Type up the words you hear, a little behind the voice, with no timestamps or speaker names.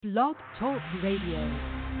Blog Talk Radio.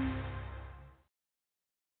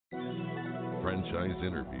 Franchise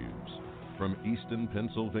interviews from Easton,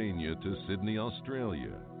 Pennsylvania to Sydney,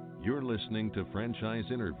 Australia. You're listening to Franchise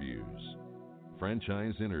Interviews.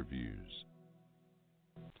 Franchise Interviews.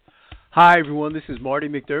 Hi everyone, this is Marty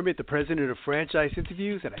McDermott, the president of Franchise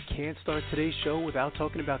Interviews, and I can't start today's show without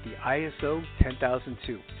talking about the ISO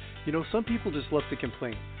 10002. You know, some people just love to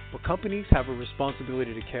complain, but companies have a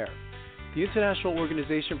responsibility to care. The International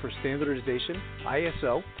Organization for Standardization,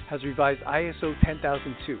 ISO, has revised ISO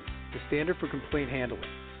 10002, the standard for complaint handling.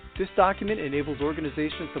 This document enables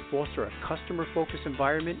organizations to foster a customer-focused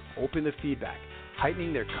environment open to feedback,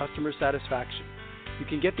 heightening their customer satisfaction. You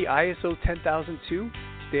can get the ISO 10002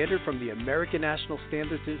 standard from the American National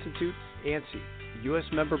Standards Institute, ANSI, the U.S.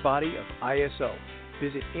 member body of ISO.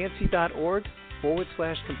 Visit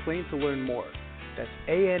ANSI.org/complain to learn more. That's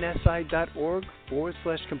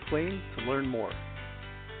ANSI.org/complain to learn more.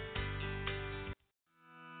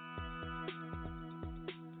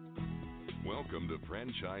 Welcome to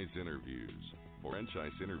Franchise Interviews.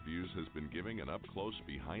 Franchise Interviews has been giving an up-close,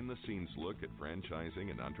 behind-the-scenes look at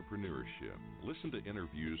franchising and entrepreneurship. Listen to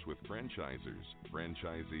interviews with franchisers,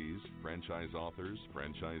 franchisees, franchise authors,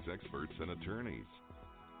 franchise experts, and attorneys.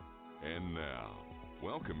 And now,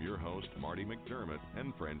 welcome your host, Marty McDermott,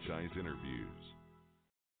 and Franchise Interviews.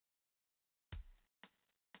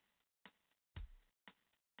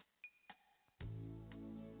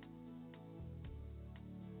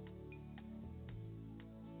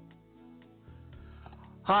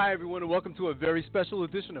 Hi everyone, and welcome to a very special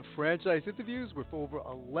edition of Franchise Interviews. For over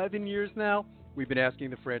 11 years now, we've been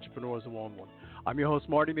asking the entrepreneurs one-on-one. I'm your host,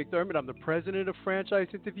 Marty McDermott. I'm the president of Franchise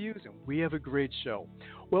Interviews, and we have a great show.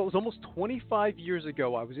 Well, it was almost 25 years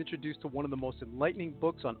ago I was introduced to one of the most enlightening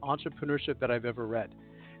books on entrepreneurship that I've ever read.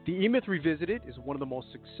 The E-Myth Revisited is one of the most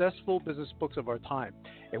successful business books of our time.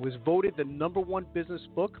 It was voted the #1 business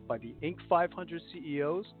book by the Inc. 500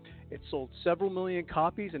 CEOs. It sold several million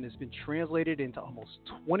copies and has been translated into almost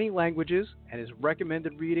 20 languages and is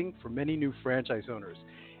recommended reading for many new franchise owners.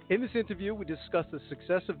 In this interview, we discuss the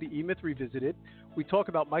success of the E-Myth Revisited. We talk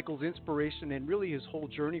about Michael's inspiration and really his whole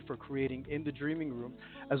journey for creating In the Dreaming Room,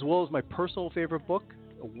 as well as my personal favorite book,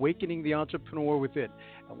 Awakening the Entrepreneur Within.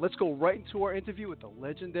 Now let's go right into our interview with the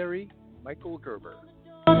legendary Michael Gerber.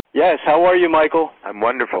 Yes, how are you, Michael? I'm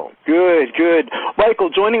wonderful. Good, good. Michael,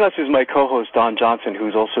 joining us is my co-host, Don Johnson,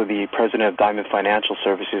 who's also the president of Diamond Financial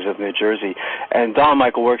Services of New Jersey. And Don,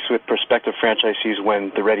 Michael, works with prospective franchisees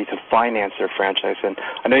when they're ready to finance their franchise. And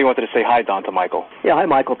I know you wanted to say hi, Don, to Michael. Yeah, hi,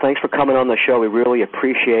 Michael. Thanks for coming on the show. We really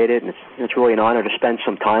appreciate it. It's really an honor to spend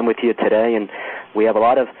some time with you today. And we have a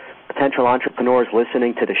lot of potential entrepreneurs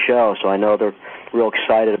listening to the show, so I know they're real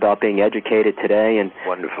excited about being educated today. And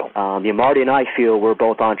wonderful. Marty and I feel we're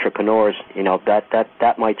both entrepreneurs. You know,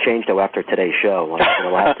 that might change though after today's show.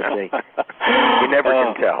 We'll have to see. You never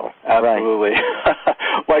can tell. Absolutely. Right.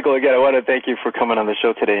 Michael, again, I want to thank you for coming on the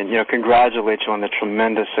show today, and congratulate you on the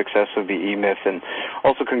tremendous success of the E-Myth, and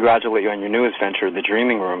also congratulate you on your newest venture, the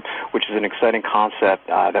Dreaming Room, which is an exciting concept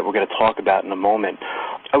that we're going to talk about in a moment.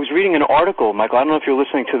 I was reading an article, Michael, I don't know if you're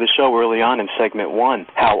listening to the show early on in segment 1,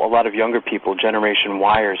 how a lot of younger people, Generation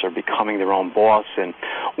Yers, are becoming their own boss. And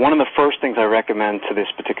one of the first things I recommend to this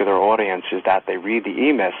particular audience is that they read the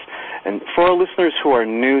E-Myth. And for our listeners who are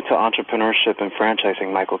new to entrepreneurship and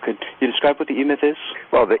franchising, Michael, could you describe what the E-Myth is?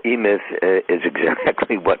 Well, the E-Myth is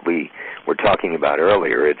exactly what we were talking about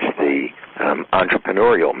earlier. It's the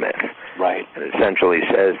entrepreneurial myth. Right. It essentially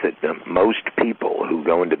says that most people who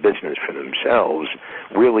go into business for themselves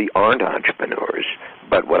really aren't entrepreneurs,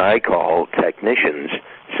 but what I call technicians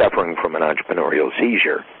suffering from an entrepreneurial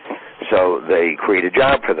seizure. So they create a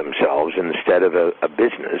job for themselves instead of a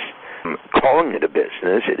business. Calling it a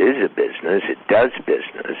business, it is a business, it does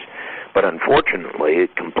business, but unfortunately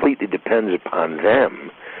it completely depends upon them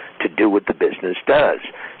to do what the business does.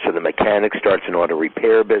 So the mechanic starts an auto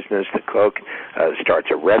repair business, the cook starts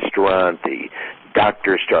a restaurant, the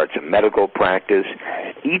doctor starts a medical practice,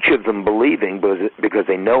 each of them believing because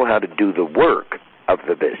they know how to do the work of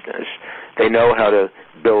the business, they know how to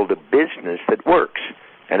build a business that works,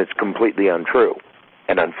 and it's completely untrue.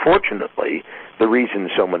 And unfortunately, the reason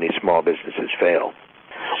so many small businesses fail.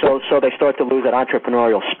 So they start to lose that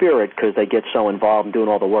entrepreneurial spirit because they get so involved in doing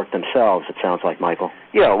all the work themselves, it sounds like, Michael.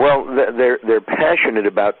 Yeah, well, they're passionate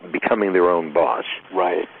about becoming their own boss.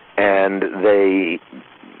 Right. And they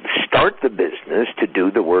start the business to do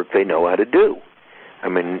the work they know how to do. I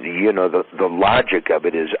mean, the logic of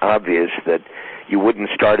it is obvious that you wouldn't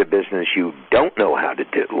start a business you don't know how to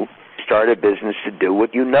do. Start a business to do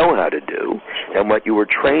what you know how to do and what you were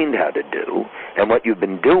trained how to do and what you've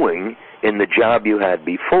been doing in the job you had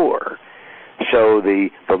before. So the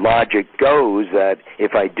logic goes that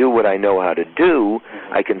if I do what I know how to do,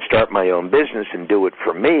 I can start my own business and do it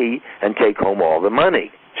for me and take home all the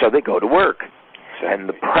money. So they go to work. And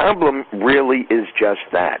the problem really is just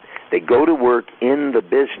that. They go to work in the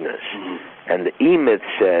business, and the E-Myth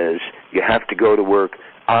says you have to go to work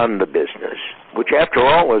on the business, which after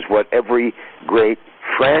all is what every great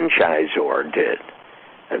franchisor did.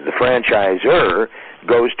 And the franchisor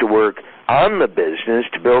goes to work on the business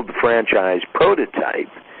to build the franchise prototype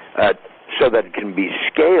so that it can be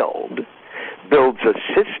scaled, builds a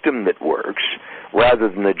system that works rather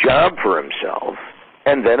than a job for himself,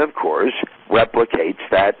 and then, of course, replicates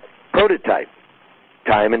that prototype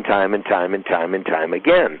time and time and time and time and time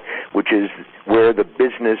again, which is where the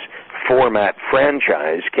business format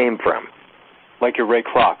franchise came from. Like your Ray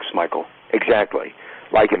Kroc's, Michael. Exactly.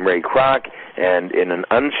 Like in Ray Kroc, and in an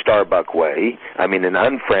un-Starbuck way, an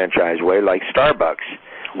unfranchised way, like Starbucks,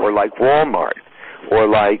 or like Walmart, or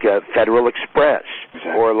like Federal Express,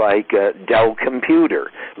 or like Dell Computer.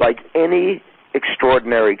 Like any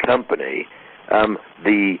extraordinary company,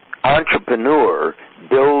 the entrepreneur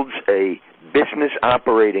builds a business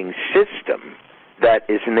operating system that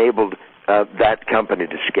is enabled that company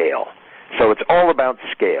to scale. So it's all about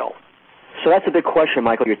scale. So that's a big question,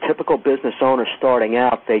 Michael. Your typical business owner starting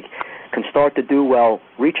out, they can start to do well,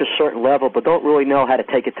 reach a certain level, but don't really know how to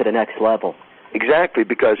take it to the next level. Exactly,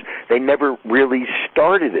 because they never really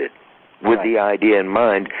started it with the idea in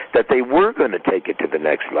mind that they were going to take it to the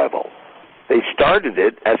next level. They started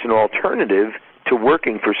it as an alternative to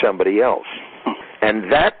working for somebody else.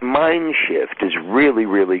 And that mind shift is really,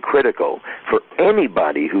 really critical for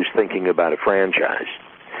anybody who's thinking about a franchise.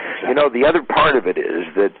 You know, the other part of it is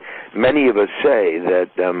that many of us say that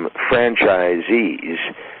franchisees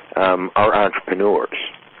are entrepreneurs.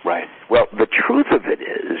 Right. Well, the truth of it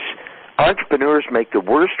is entrepreneurs make the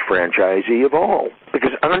worst franchisee of all,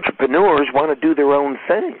 because entrepreneurs want to do their own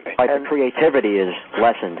thing. Like the creativity is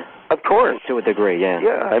lessened. Of course. To a degree, yeah.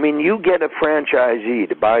 Yeah, you get a franchisee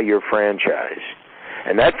to buy your franchise,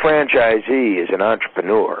 and that franchisee is an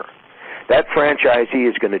entrepreneur. That franchisee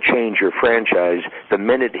is going to change your franchise the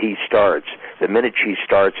minute she starts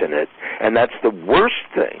in it, and that's the worst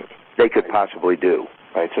thing they could possibly do.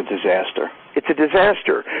 Right, it's a disaster. It's a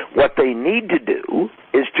disaster. What they need to do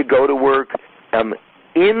is to go to work in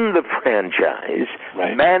the franchise,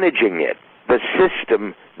 managing it, the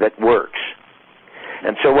system that works.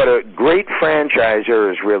 And so what a great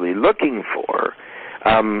franchisor is really looking for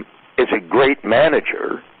is a great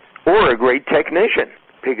manager or a great technician,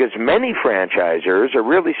 because many franchisors are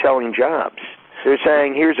really selling jobs. They're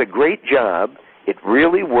saying, here's a great job. It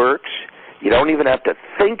really works. You don't even have to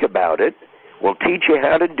think about it. We'll teach you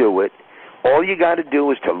how to do it. All you got to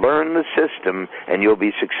do is to learn the system, and you'll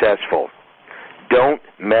be successful. Don't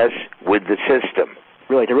mess with the system.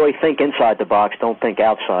 Really, to really think inside the box, don't think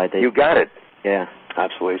outside. You got it. Yeah.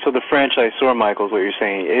 Absolutely. So the franchisor, Michael, is what you're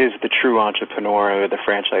saying, is the true entrepreneur, or the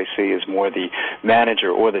franchisee is more the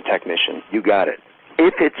manager or the technician. You got it.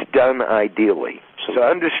 If it's done ideally. So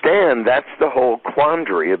understand that's the whole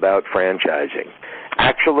quandary about franchising.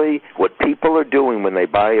 Actually, what people are doing when they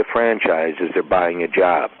buy a franchise is they're buying a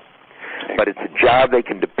job. But it's a job they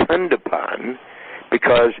can depend upon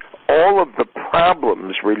because all of the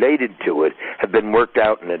problems related to it have been worked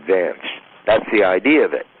out in advance. That's the idea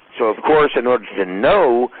of it. So, of course, in order to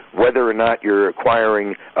know whether or not you're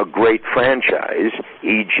acquiring a great franchise,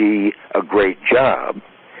 e.g., a great job,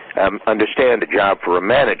 understand a job for a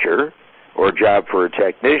manager or a job for a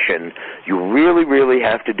technician, you really, really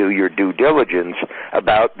have to do your due diligence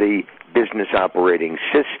about the business operating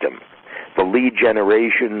system, the lead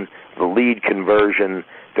generation, the lead conversion,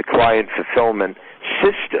 the client fulfillment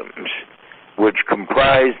systems, which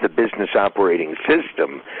comprise the business operating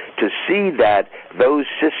system, to see that those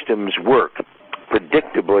systems work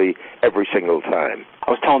predictably every single time. I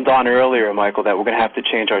was telling Don earlier, Michael, that we're going to have to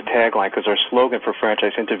change our tagline because our slogan for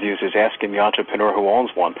franchise interviews is asking the entrepreneur who owns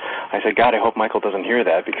one. I said, God, I hope Michael doesn't hear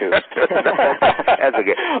that because... That's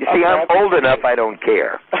okay. You see, I'm old enough, I don't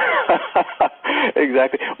care.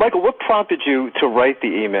 Exactly. Michael, what prompted you to write the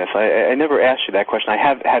E-Myth? I never asked you that question. I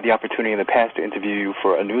have had the opportunity in the past to interview you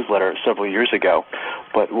for a newsletter several years ago,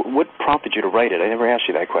 but what prompted you to write it? I never asked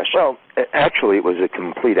you that question. Well, actually, it was a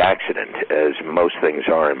complete accident, as most things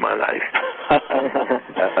are in my life.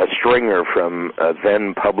 A stringer from a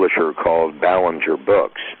then publisher called Ballinger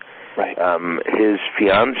Books, his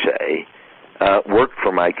fiancée worked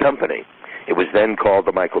for my company It was then called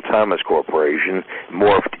the Michael Thomas Corporation,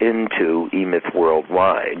 morphed into E-Myth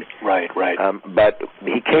Worldwide. Right. But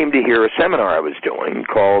he came to hear a seminar I was doing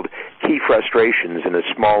called Key Frustrations in a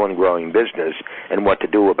Small and Growing Business and What to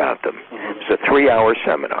Do About Them. It was a 3-hour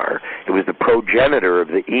seminar. It was the progenitor of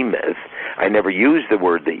the E-Myth. I never used the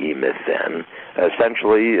word the E-Myth then.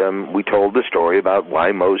 Essentially, we told the story about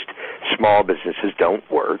why most small businesses don't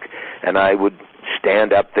work, and I would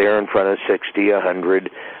stand up there in front of 60, 100,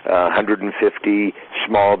 150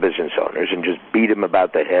 small business owners and just beat them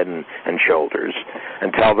about the head and shoulders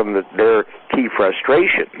and tell them that their key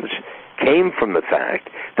frustrations came from the fact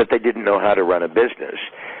that they didn't know how to run a business.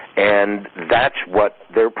 And that's what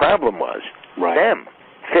their problem was. Right. Them.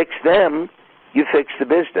 Fix them, you fix the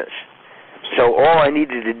business. So all I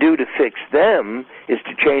needed to do to fix them is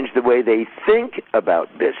to change the way they think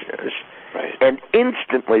about business. Right. And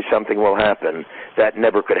instantly something will happen that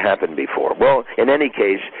never could happen before. Well, in any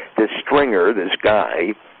case, this Stringer, this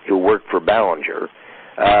guy who worked for Ballinger,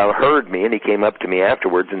 heard me, and he came up to me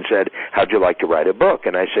afterwards and said, "How'd you like to write a book?"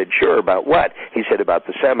 And I said, "Sure, about what?" He said, "About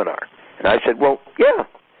the seminar." And I said, "Well, yeah."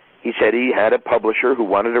 He said he had a publisher who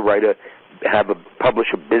wanted to publish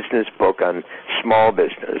a business book on small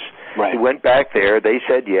business. Right. He went back there, they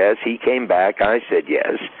said yes, he came back, I said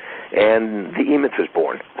yes, and the E-Myth was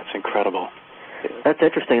born. That's incredible. That's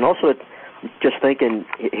interesting. And also, just thinking,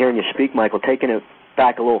 hearing you speak, Michael, taking it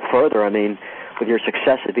back a little further, I mean, with your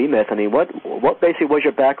success at E-Myth, I mean, what basically was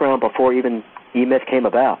your background before even E-Myth came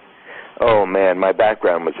about? Oh, man, my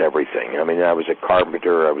background was everything. I mean, I was a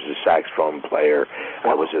carpenter, I was a saxophone player,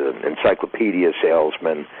 I was an encyclopedia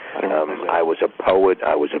salesman, I was a poet,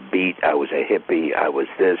 I was a beat, I was a hippie, I was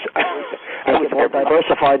this, I was more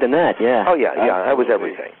diversified than that, yeah. Oh, yeah, I was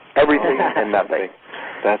everything. Everything and nothing.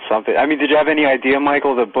 That's something. I mean, did you have any idea,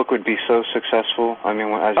 Michael, the book would be so successful? I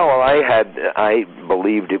mean, I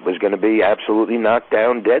believed it was going to be absolutely knocked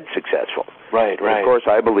down dead successful. Right. And of course,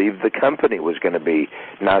 I believed the company was going to be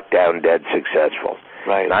knocked down dead successful.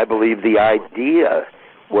 Right. And I believed the idea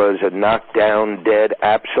was a knocked down dead,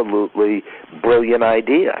 absolutely brilliant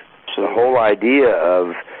idea. So the whole idea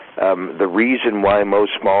of the reason why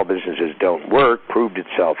most small businesses don't work proved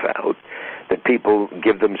itself out. That people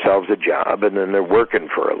give themselves a job and then they're working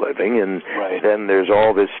for a living, and then there's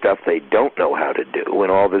all this stuff they don't know how to do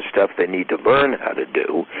and all this stuff they need to learn how to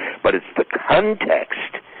do, but it's the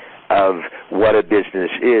context of what a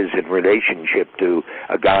business is in relationship to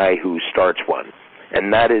a guy who starts one.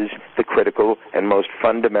 And that is the critical and most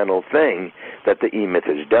fundamental thing that the E-Myth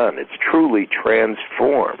has done. It's truly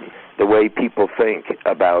transformed the way people think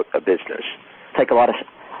about a business. Take a lot of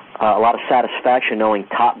satisfaction knowing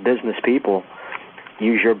top business people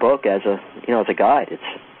use your book as a guide. It's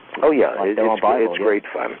great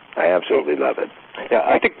fun. I absolutely love it. Yeah,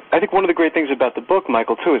 I think one of the great things about the book,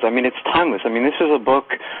 Michael, too, is it's timeless. I mean, this is a book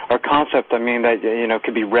or concept. That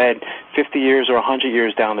could be read 50 years or 100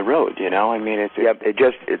 years down the road.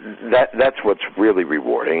 That's what's really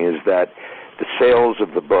rewarding is that the sales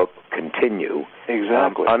of the book continue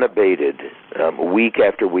unabated, week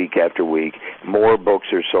after week after week. More books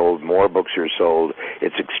are sold.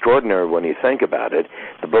 It's extraordinary when you think about it.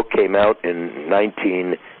 The book came out in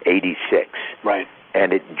 1986. Right.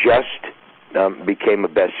 And it just became a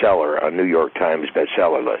bestseller on New York Times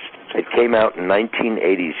bestseller list. It came out in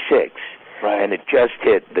 1986. Right. And it just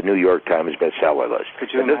hit the New York Times bestseller list.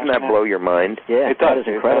 Doesn't that blow your mind? Yeah, it does. That is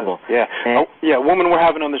incredible. Yeah. A woman we're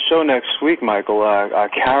having on the show next week, Michael,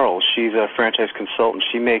 Carol, she's a franchise consultant.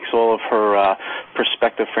 She makes all of her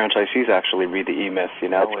prospective franchisees actually read the E-Myth.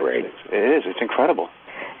 That's great. It is. It's incredible.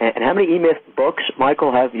 And how many E-Myth books,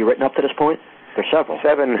 Michael, have you written up to this point? There's several.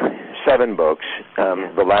 Seven books.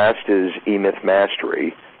 The last is E-Myth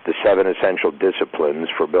Mastery, the 7 essential disciplines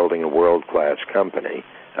for building a world-class company.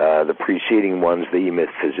 The preceding ones, the E-Myth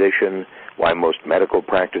Physician, why most medical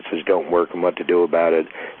practices don't work and what to do about it,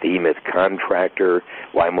 the E-Myth Contractor,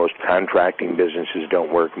 why most contracting businesses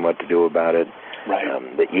don't work and what to do about it,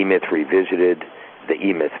 the E-Myth Revisited, the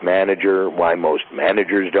E-Myth Manager, why most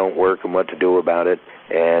managers don't work and what to do about it,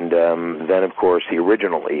 and then, of course, the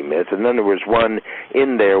original E-Myth. And then there was one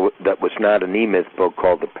in there that was not an E-Myth book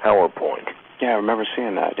called the PowerPoint. Yeah, I remember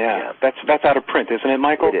seeing that, yeah. That's out of print, isn't it,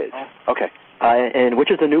 Michael? It is. Okay. And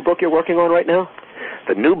which is the new book you're working on right now?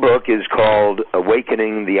 The new book is called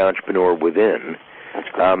Awakening the Entrepreneur Within,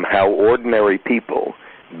 How Ordinary People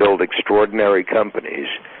Build Extraordinary Companies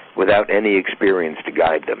Without Any Experience to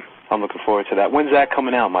Guide Them. I'm looking forward to that. When's that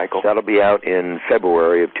coming out, Michael? That'll be out in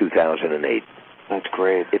February of 2008. That's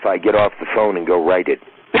great. If I get off the phone and go write it.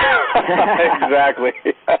 Exactly.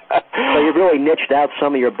 So you've really niched out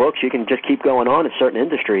some of your books. You can just keep going on in certain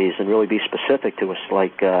industries and really be specific to us,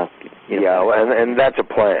 like, and that's a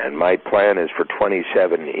plan. My plan is for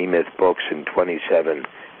 27 E-Myth books in 27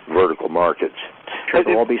 vertical markets. Sure,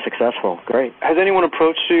 they'll all be successful. Great. Has anyone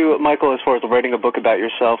approached you, Michael, as far as writing a book about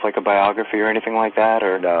yourself, like a biography or anything like that?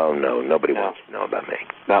 Or No, nobody wants to know about me.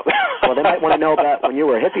 No. Well, they might want to know about when you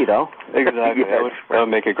were a hippie, though. Exactly. Yeah, that would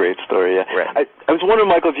make a great story, yeah. Right. I was wondering,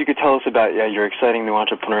 Michael, if you could tell us about your exciting new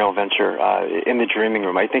entrepreneurial venture in the Dreaming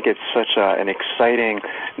Room. I think it's such an exciting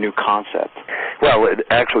new concept. Well, it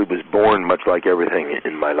actually was born much like everything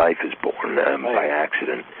in my life is born by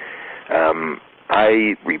accident.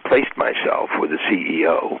 I replaced myself with a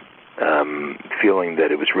CEO, feeling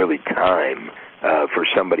that it was really time for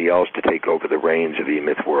somebody else to take over the reins of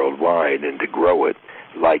E-Myth worldwide and to grow it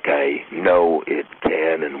like I know it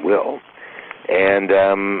can and will.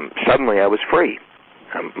 And suddenly I was free.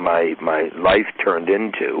 My life turned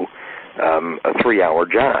into a 3-hour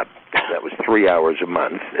job. That was 3 hours a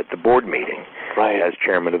month at the board meeting as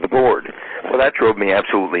chairman of the board. Well, that drove me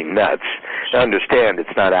absolutely nuts. I understand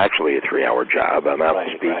it's not actually a 3-hour job. I'm out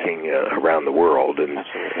speaking around the world, and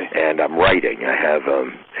I'm writing. I have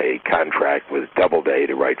a contract with Doubleday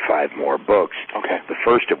to write 5 more books, the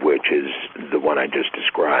first of which is the one I just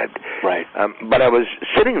described. Right. But I was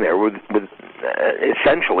sitting there with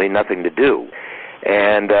essentially nothing to do,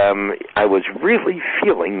 and I was really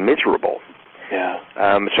feeling miserable. Yeah.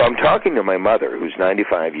 So I'm talking to my mother, who's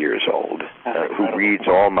 95 years old, who reads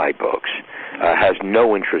all my books, has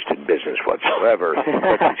no interest in business whatsoever,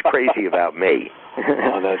 but she's crazy about me.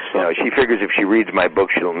 She figures if she reads my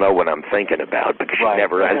book, she'll know what I'm thinking about, because she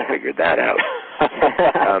never has figured that out.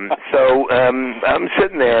 So I'm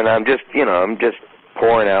sitting there, and I'm just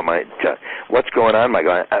pouring out my, what's going on?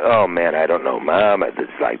 Oh, man, I don't know, Mom, it's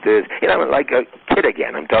like this. Like a kid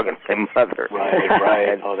again. I'm talking to my mother. Right.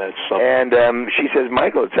 And, that's something. And she says,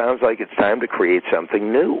 Michael, it sounds like it's time to create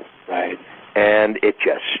something new. Right. And it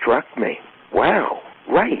just struck me. Wow,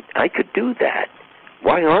 right, I could do that.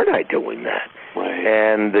 Why aren't I doing that? Right.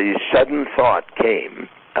 And the sudden thought came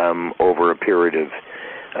over a period of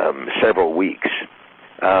several weeks,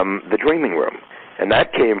 the Dreaming Room. And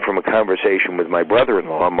that came from a conversation with my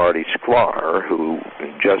brother-in-law, Marty Sklar, who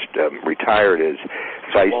just retired as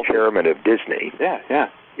vice chairman of Disney. Yeah.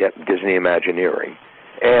 Yep, Disney Imagineering.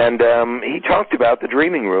 And he talked about the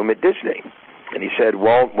Dreaming Room at Disney. And he said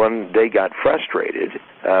Walt one day got frustrated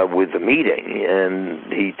with the meeting,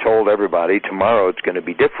 and he told everybody, tomorrow it's going to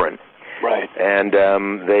be different. Right. And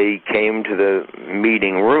they came to the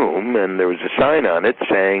meeting room, and there was a sign on it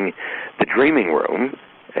saying, the Dreaming Room.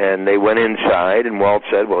 And they went inside, and Walt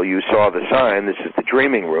said, well, you saw the sign. This is the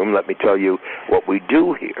Dreaming Room. Let me tell you what we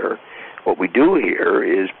do here. What we do here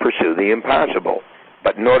is pursue the impossible.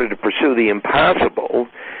 But in order to pursue the impossible,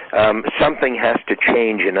 something has to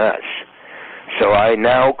change in us. So I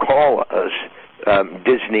now call us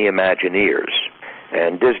Disney Imagineers.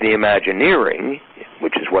 And Disney Imagineering,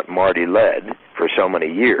 which is what Marty led for so many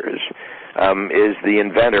years, is the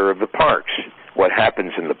inventor of the parks. What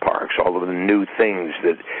happens in the parks, all of the new things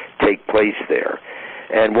that take place there.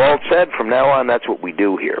 And Walt said, from now on, that's what we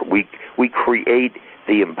do here. We create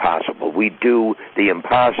the impossible. We do the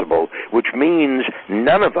impossible, which means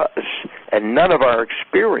none of us and none of our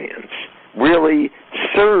experience really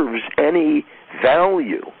serves any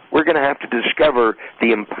value. We're going to have to discover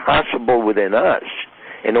the impossible within us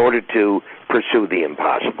in order to pursue the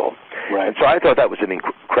impossible. Right. And so I thought that was an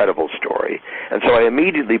incredible story. And so I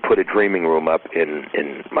immediately put a Dreaming Room up in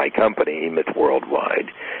my company, E-Myth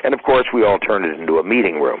Worldwide. And, of course, we all turned it into a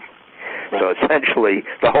meeting room. Right. So essentially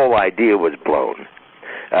the whole idea was blown.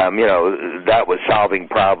 That was solving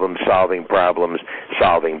problems.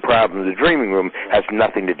 The Dreaming Room has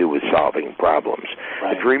nothing to do with solving problems.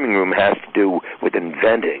 Right. The Dreaming Room has to do with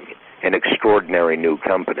inventing an extraordinary new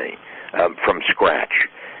company from scratch.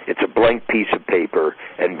 It's a blank piece of paper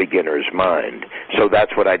and beginner's mind. So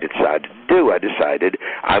that's what I decided to do. I decided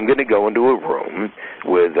I'm going to go into a room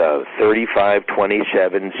with 35,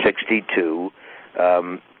 27, 62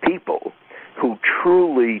 people who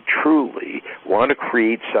truly want to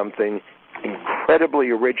create something incredibly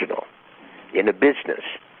original in a business.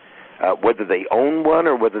 Whether they own one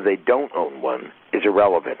or whether they don't own one is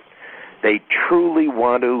irrelevant. They truly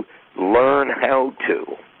want to learn how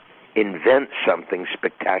to invent something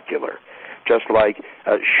spectacular, just like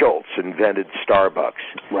Schultz invented Starbucks.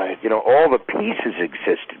 Right. All the pieces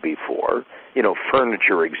existed before.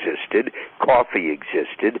 Furniture existed, coffee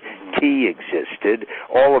existed, tea existed,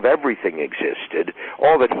 all of everything existed.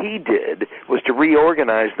 All that he did was to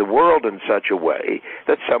reorganize the world in such a way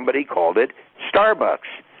that somebody called it Starbucks.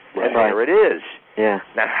 Right. And there it is. Yeah.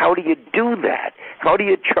 Now, how do you do that? How do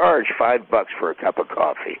you charge $5 for a cup of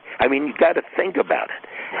coffee? I mean, you got to think about it.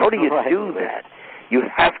 How do you do that? You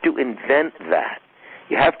have to invent that.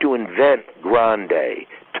 You have to invent grande,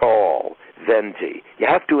 tall, venti. You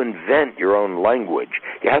have to invent your own language.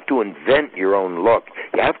 You have to invent your own look.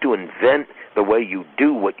 You have to invent the way you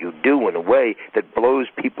do what you do in a way that blows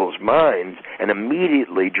people's minds and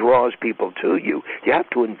immediately draws people to you. You have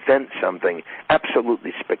to invent something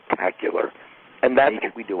absolutely spectacular. And that's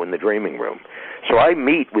what we do in the Dreaming Room. So I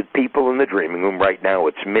meet with people in the Dreaming Room. Right now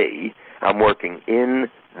it's me. I'm working in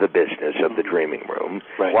the business of the Dreaming Room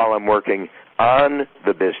while I'm working on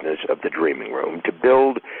the business of the Dreaming Room to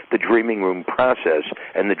build the Dreaming Room process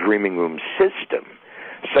and the Dreaming Room system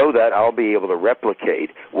so that I'll be able to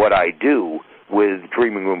replicate what I do with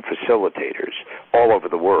Dreaming Room facilitators all over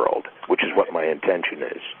the world, which is what my intention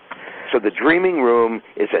is. So the Dreaming Room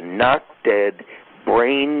is a knock-dead,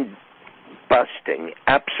 brain-busting,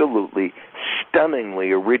 absolutely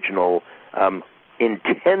stunningly original,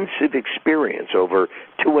 intensive experience over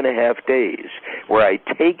 2.5 days where I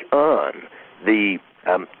take on the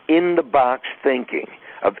in-the-box thinking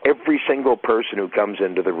of every single person who comes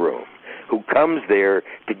into the room, who comes there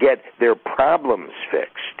to get their problems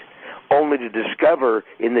fixed, only to discover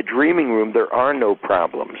in the Dreaming Room there are no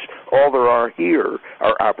problems. All there are here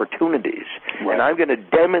are opportunities. Right. And I'm going to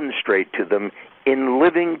demonstrate to them in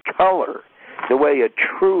living color the way a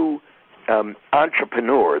true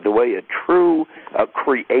entrepreneur, the way a true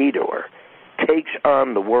creator takes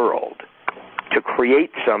on the world to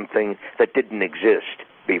create something that didn't exist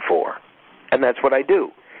before. And that's what I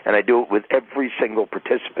do. And I do it with every single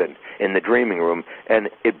participant in the Dreaming Room, and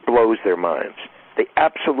it blows their minds. They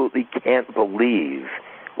absolutely can't believe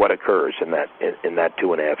what occurs in that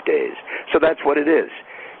 2.5 days. So that's what it is.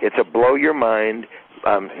 It's a blow your mind,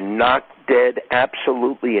 knock dead,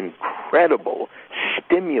 absolutely incredible,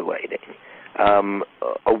 stimulating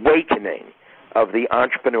awakening of the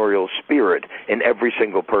entrepreneurial spirit in every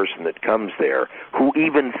single person that comes there, who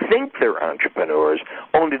even think they're entrepreneurs,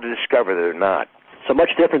 only to discover they're not. So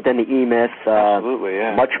much different than the E-Myth. Absolutely,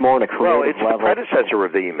 yeah. Much more on a creative level. Well, it's level. the predecessor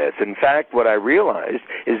of the E-Myth. In fact, what I realized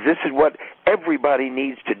is this is what everybody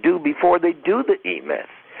needs to do before they do the E-Myth.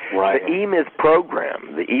 Right. The E-Myth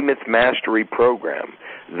program, the E-Myth Mastery program,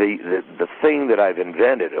 the thing that I've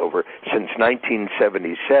invented since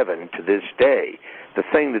 1977 to this day, the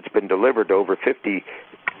thing that's been delivered to over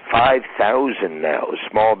 55,000 now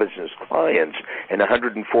small business clients in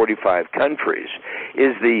 145 countries,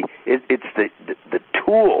 is it's the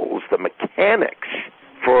tools, the mechanics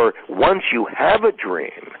for once you have a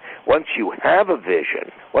dream, once you have a vision,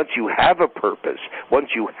 once you have a purpose,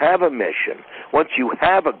 once you have a mission, once you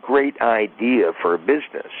have a great idea for a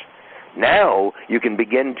business, now you can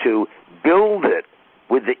begin to build it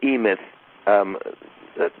with the E-Myth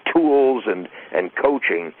tools and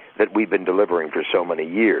coaching that we've been delivering for so many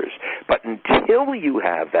years. But until you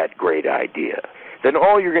have that great idea, then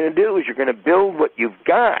all you're going to do is you're going to build what you've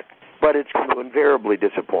got, but it's going to invariably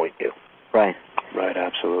disappoint you. Right. Right,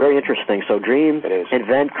 absolutely. Very interesting. So dream,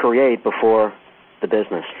 invent, create before the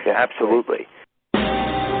business. Yeah, absolutely.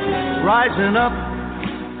 Rising up,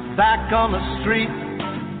 back on the street,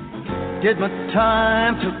 did my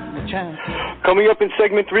time, took my chance. Coming up in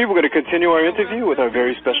segment 3, we're going to continue our interview with our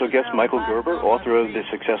very special guest, Michael Gerber, author of the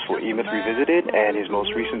successful E-Myth Revisited and his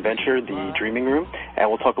most recent venture, The Dreaming Room. And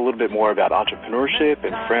we'll talk a little bit more about entrepreneurship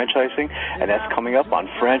and franchising, and that's coming up on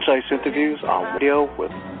Franchise Interviews on Radio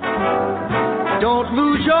with... Don't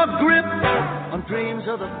lose your grip on dreams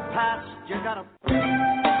of the past. You gotta...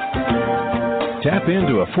 Tap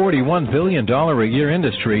into a $41 billion a year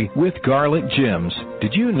industry with garlic gyms.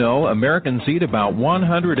 Did you know Americans eat about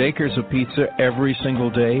 100 acres of pizza every single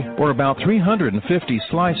day, or about 350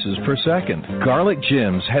 slices per second? Garlic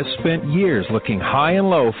Gyms has spent years looking high and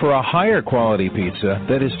low for a higher quality pizza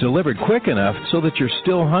that is delivered quick enough so that you're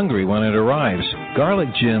still hungry when it arrives. Garlic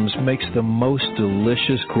Gyms makes the most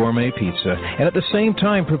delicious gourmet pizza and at the same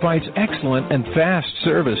time provides excellent and fast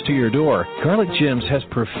service to your door. Garlic Gyms has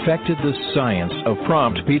perfected the science of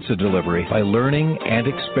prompt pizza delivery by learning and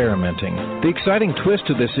experimenting. The exciting twist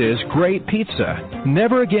to this is great pizza.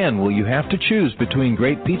 Never again will you have to choose between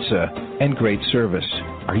great pizza and great service.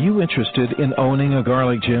 Are you interested in owning a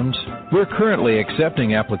Garlic Gyms? We're currently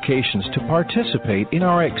accepting applications to participate in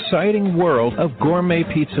our exciting world of gourmet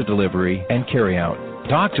pizza delivery and carryout.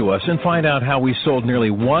 Talk to us and find out how we sold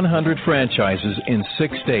nearly 100 franchises in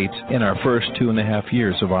 6 states in our first 2.5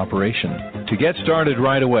 years of operation. To get started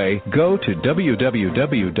right away, go to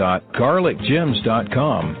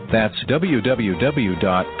www.garlicgyms.com. That's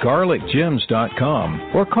www.garlicgyms.com,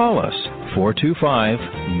 or call us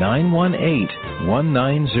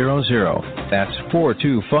 425-918-1900. That's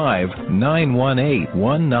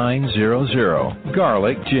 425-918-1900.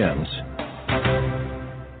 Garlic Gyms.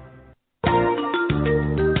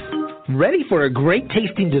 Ready for a great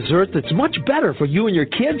tasting dessert that's much better for you and your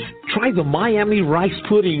kids? Try the Miami Rice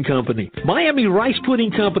Pudding Company. Miami Rice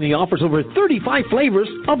Pudding Company offers over 35 flavors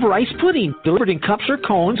of rice pudding, delivered in cups or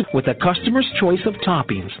cones with a customer's choice of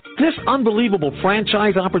toppings. This unbelievable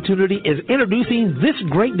franchise opportunity is introducing this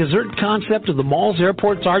great dessert concept to the malls,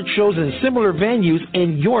 airports, art shows, and similar venues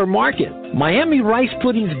in your market. Miami Rice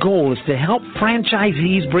Pudding's goal is to help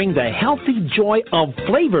franchisees bring the healthy joy of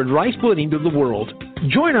flavored rice pudding to the world.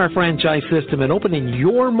 Join our franchise system and open in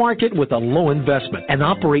your market with a low investment and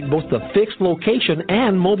operate both the fixed location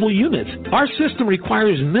and mobile units. Our system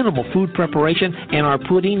requires minimal food preparation, and our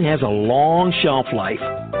pudding has a long shelf life.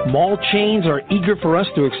 Mall chains are eager for us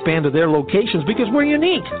to expand to their locations because we're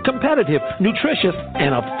unique, competitive, nutritious,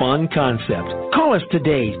 and a fun concept. Call us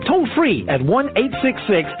today, toll free at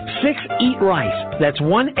 1-866-6-EAT-RICE. That's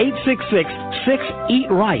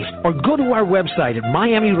 1-866-6-EAT-RICE. Or go to our website at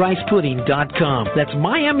miamiricepudding.com. That's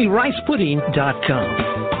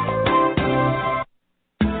miamiricepudding.com.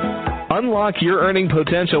 Unlock your earning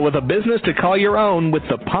potential with a business to call your own with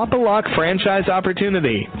the Papa Lock franchise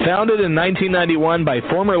opportunity. Founded in 1991 by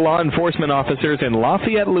former law enforcement officers in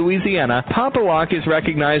Lafayette, Louisiana, Papa Lock is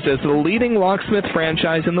recognized as the leading locksmith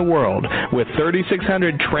franchise in the world, with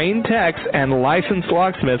 3,600 trained techs and licensed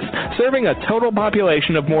locksmiths serving a total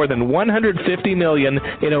population of more than 150 million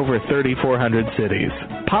in over 3,400 cities.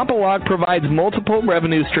 Papa Lock provides multiple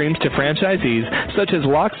revenue streams to franchisees, such as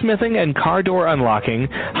locksmithing and car door unlocking,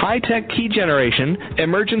 high-tech key generation,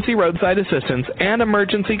 emergency roadside assistance, and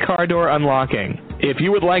emergency car door unlocking. If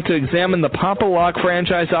you would like to examine the Papa Lock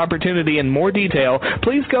franchise opportunity in more detail,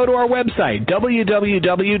 please go to our website,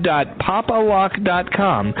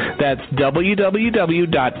 www.papalock.com. That's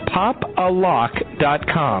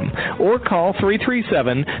www.papalock.com. Or call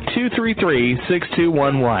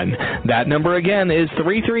 337-233-6211. That number again is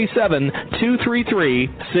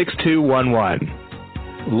 337-233-6211.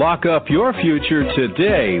 Lock up your future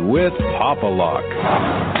today with Papa Lock.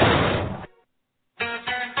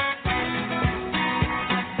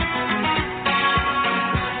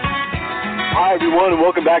 Hi, everyone, and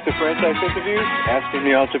welcome back to Franchise Interviews, Asking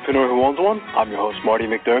the Entrepreneur Who Owns One. I'm your host, Marty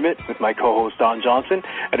McDermott, with my co-host, Don Johnson.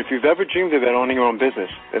 And if you've ever dreamed about owning your own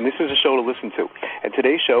business, then this is a show to listen to. And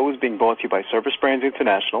today's show is being brought to you by Service Brands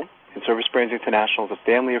International. And Service Brands International is a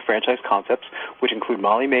family of franchise concepts, which include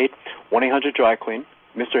Molly Maid, 1-800 Dry Clean,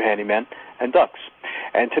 Mr. Handyman, and Ducks.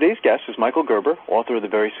 And today's guest is Michael Gerber, author of the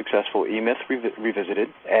very successful E-Myth Revisited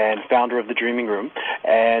and founder of The Dreaming Room.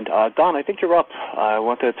 And Don, I think you're up. I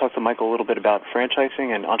want to talk to Michael a little bit about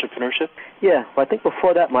franchising and entrepreneurship. Yeah, well, I think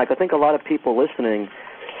before that, Mike, I think a lot of people listening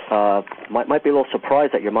might be a little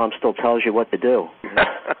surprised that your mom still tells you what to do.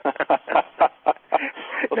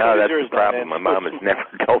 No, that's the problem. My mom has never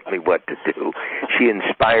told me what to do. She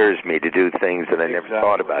inspires me to do things that I never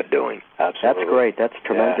thought about doing. Absolutely. That's great. That's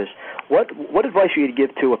tremendous. Yeah. What advice would you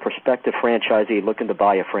give to a prospective franchisee looking to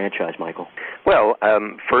buy a franchise, Michael? Well,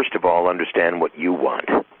 first of all, understand what you want.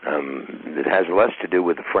 It has less to do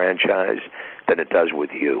with the franchise than it does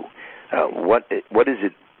with you. What is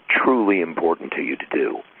it truly important to you to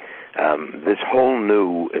do? This whole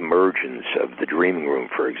new emergence of the Dreaming Room,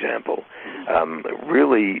 for example,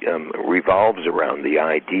 really revolves around the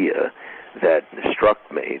idea that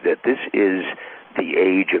struck me that this is the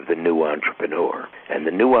age of the new entrepreneur. And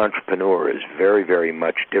the new entrepreneur is very, very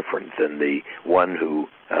much different than the one who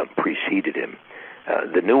preceded him.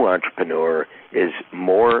 The new entrepreneur is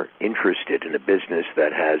more interested in a business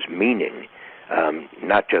that has meaning,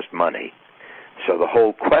 not just money. So the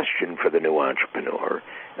whole question for the new entrepreneur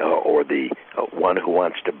or the one who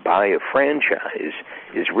wants to buy a franchise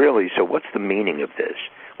is really, so what's the meaning of this?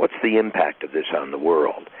 What's the impact of this on the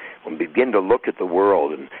world? When we begin to look at the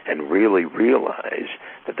world and really realize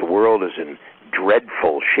that the world is in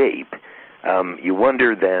dreadful shape, you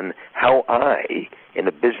wonder then how I, in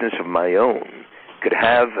a business of my own, could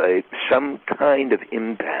have some kind of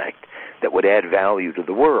impact that would add value to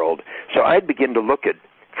the world. So I'd begin to look at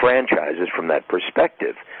franchises from that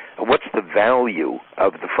perspective. What's the value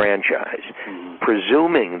of the franchise?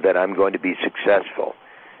 Presuming that I'm going to be successful,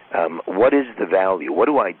 what is the value? What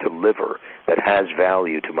do I deliver that has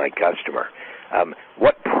value to my customer?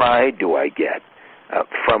 What pride do I get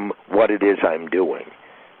from what it is I'm doing?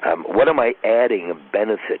 What am I adding of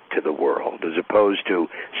benefit to the world as opposed to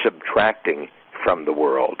subtracting from the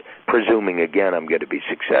world, presuming, again, I'm going to be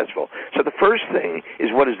successful? So the first thing is,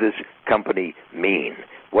 what does this company mean?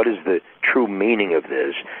 What is the true meaning of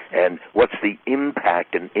this, and what's the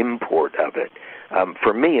impact and import of it?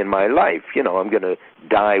 For me in my life, I'm going to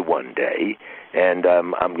die one day, and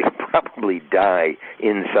I'm going to probably die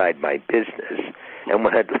inside my business. And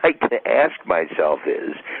what I'd like to ask myself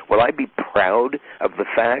is, will I be proud of the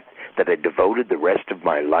fact that I devoted the rest of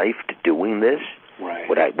my life to doing this? Right.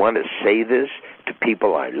 Would I want to say this to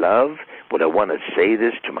people I love? Would I want to say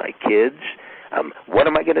this to my kids? What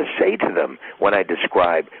am I going to say to them when I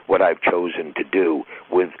describe what I've chosen to do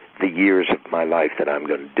with the years of my life that I'm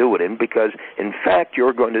going to do it in? Because, in fact,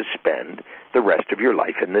 you're going to spend the rest of your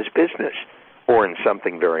life in this business or in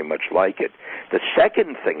something very much like it. The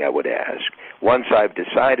second thing I would ask, once I've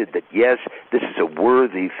decided that, yes, this is a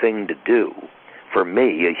worthy thing to do for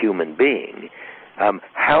me, a human being,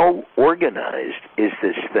 how organized is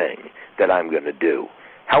this thing that I'm going to do?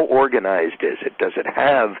 How organized is it? Does it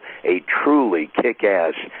have a truly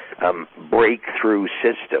kick-ass breakthrough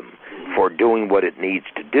system for doing what it needs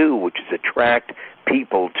to do, which is attract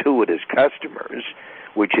people to it as customers,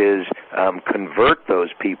 which is convert those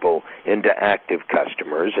people into active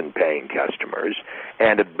customers and paying customers,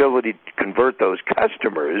 and ability to convert those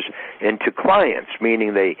customers into clients,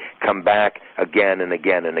 meaning they come back again and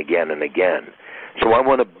again and again and again. So I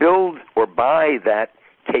want to build or buy that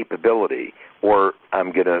capability, or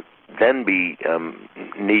I'm going to then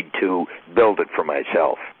need to build it for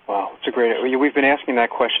myself. Wow, it's a great. We've been asking that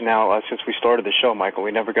question now since we started the show, Michael.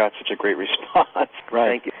 We never got such a great response.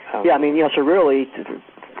 Right. Thank you. So really,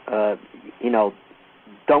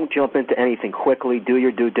 don't jump into anything quickly. Do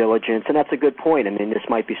your due diligence, and that's a good point. I mean, this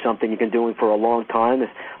might be something you've been doing for a long time.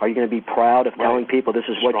 Are you going to be proud of telling people this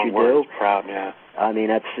is what you do? Proud, yeah. I mean,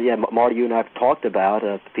 Marty, you and I have talked about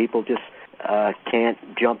people just can't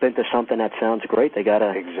jump into something that sounds great. They got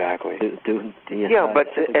to exactly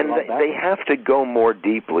they have to go more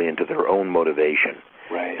deeply into their own motivation.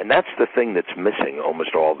 Right. And that's the thing that's missing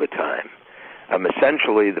almost all the time.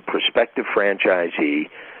 Essentially, the prospective franchisee,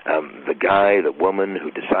 the guy, the woman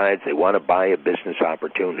who decides they want to buy a business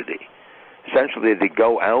opportunity, essentially they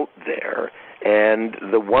go out there, and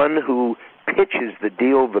the one who pitches the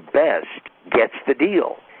deal the best gets the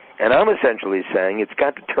deal. And I'm essentially saying it's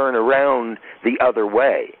got to turn around the other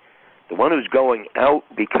way. The one who's going out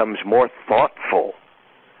becomes more thoughtful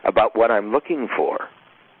about what I'm looking for,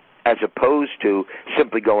 as opposed to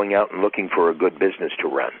simply going out and looking for a good business to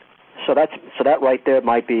run. So that right there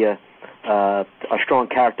might be a strong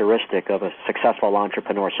characteristic of a successful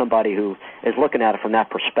entrepreneur, somebody who is looking at it from that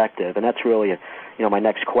perspective. And that's really, my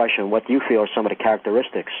next question. What do you feel are some of the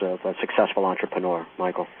characteristics of a successful entrepreneur,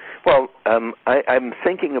 Michael? Well, I'm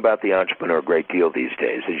thinking about the entrepreneur a great deal these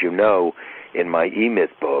days. As you know, in my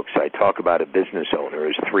E-Myth books, I talk about a business owner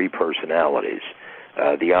as three personalities,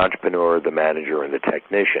 the entrepreneur, the manager, and the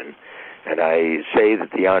technician. And I say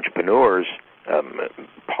that the entrepreneur's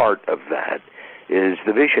part of that is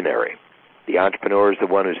the visionary. The entrepreneur is the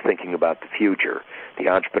one who's thinking about the future. The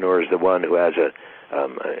entrepreneur is the one who has a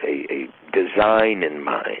design in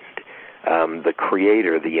mind, the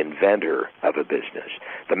creator, the inventor of a business.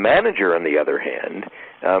 The manager, on the other hand,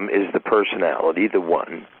 is the personality, the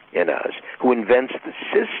one in us, who invents the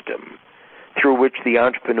system through which the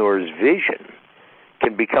entrepreneur's vision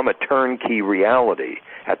can become a turnkey reality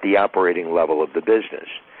at the operating level of the business.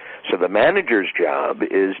 So the manager's job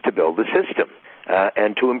is to build the system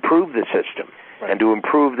and to improve the system and to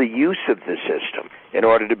improve the use of the system in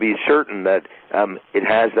order to be certain that it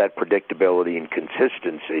has that predictability and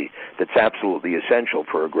consistency that's absolutely essential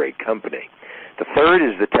for a great company. The third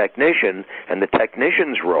is the technician, and the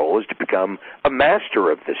technician's role is to become a master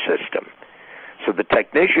of the system. So the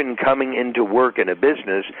technician coming into work in a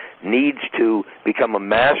business needs to become a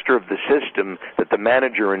master of the system that the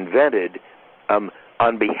manager invented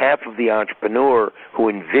on behalf of the entrepreneur,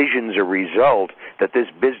 who envisions a result that this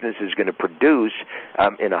business is going to produce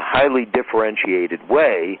in a highly differentiated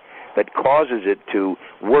way that causes it to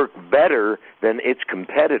work better than its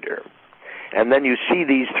competitor. And then you see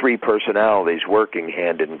these three personalities working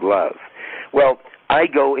hand in glove. Well, I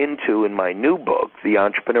go into, in my new book, the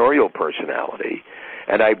entrepreneurial personality,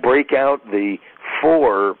 and I break out the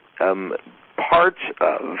four parts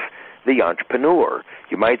of the entrepreneur.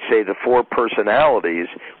 You might say the four personalities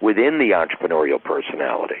within the entrepreneurial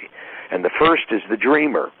personality. And the first is the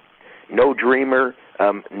dreamer. No dreamer,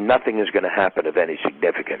 nothing is going to happen of any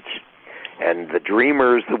significance. And the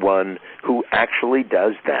dreamer is the one who actually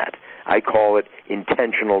does that. I call it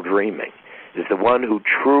intentional dreaming. is the one who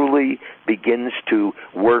truly begins to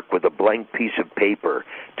work with a blank piece of paper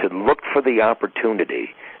to look for the opportunity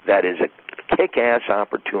that is a kick-ass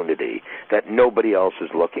opportunity that nobody else is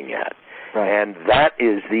looking at. Right. And that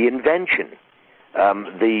is the invention.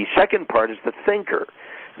 The second part is the thinker.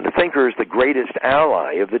 The thinker is the greatest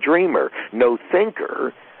ally of the dreamer. No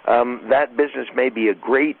thinker, that business may be a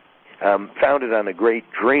great, founded on a great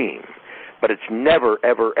dream, but it's never,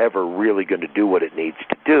 ever, ever really going to do what it needs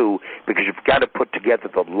to do, because you've got to put together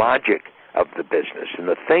the logic of the business. And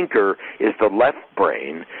the thinker is the left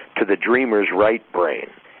brain to the dreamer's right brain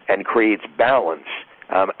and creates balance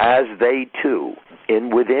as they, too,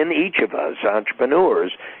 within each of us,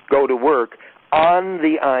 entrepreneurs, go to work on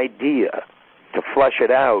the idea to flesh it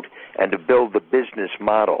out and to build the business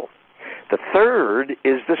model. The third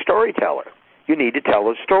is the storyteller. You need to tell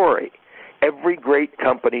a story. Every great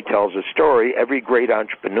company tells a story. Every great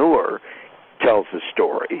entrepreneur tells a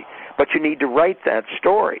story. But you need to write that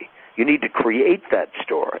story. You need to create that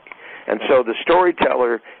story. And so the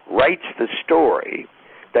storyteller writes the story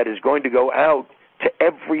that is going to go out to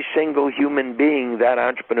every single human being that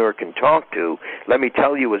entrepreneur can talk to. Let me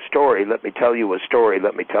tell you a story. Let me tell you a story.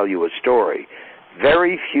 Let me tell you a story.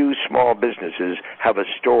 Very few small businesses have a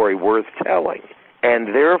story worth telling. And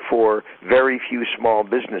therefore, very few small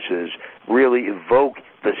businesses really evoke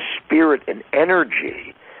the spirit and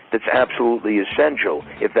energy that's absolutely essential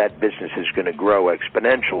if that business is going to grow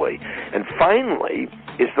exponentially. And finally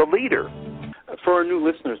is the leader. For our new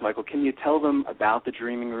listeners, Michael, can you tell them about the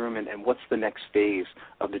Dreaming Room and what's the next phase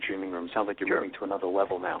of the Dreaming Room? Sounds like you're moving to another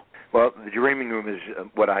level now. Well, the Dreaming Room is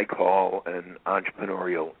what I call an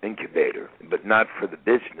entrepreneurial incubator, but not for the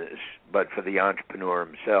business, but for the entrepreneur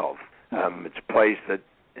himself. It's a place that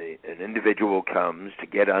an individual comes to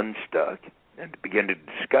get unstuck and to begin to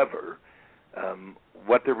discover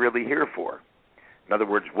what they're really here for. In other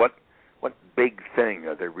words, what big thing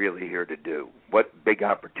are they really here to do? What big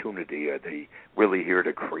opportunity are they really here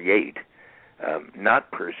to create?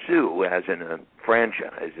 Not pursue as in a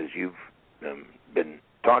franchise, as you've been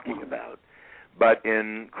talking about, but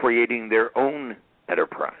in creating their own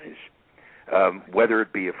enterprise, whether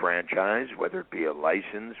it be a franchise, whether it be a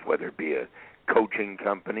license, whether it be a coaching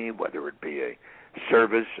company, whether it be a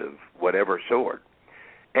service of whatever sort.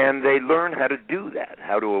 And they learn how to do that,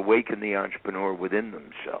 how to awaken the entrepreneur within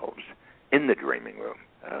themselves in the Dreaming Room.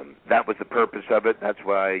 That was the purpose of it. That's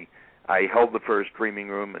why I held the first Dreaming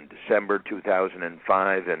Room in December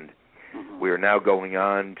 2005, and we are now going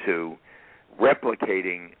on to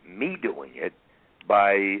replicating me doing it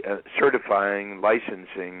by certifying,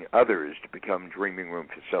 licensing others to become Dreaming Room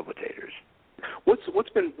facilitators. What's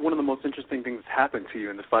been one of the most interesting things that's happened to you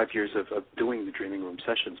in the 5 years of doing the Dreaming Room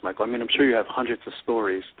sessions, Michael? I mean, I'm sure you have hundreds of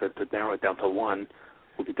stories. To narrow it down to one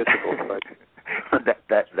will be difficult. But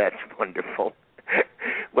that's wonderful.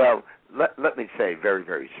 Well, let me say very,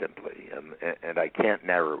 very simply, and I can't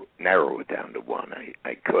narrow it down to one.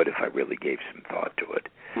 I could if I really gave some thought to it.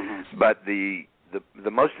 Mm-hmm. But the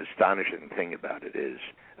most astonishing thing about it is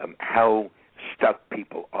how stuck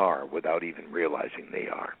people are without even realizing they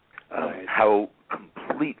are. How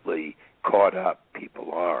completely caught up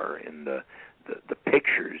people are in the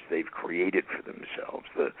pictures they've created for themselves,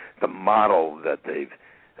 the model that they've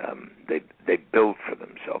built for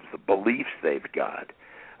themselves, the beliefs they've got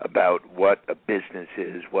about what a business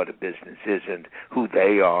is, what a business isn't, who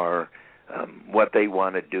they are, what they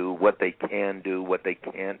want to do, what they can do, what they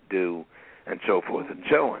can't do, and so forth and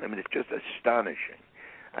so on. I mean, it's just astonishing.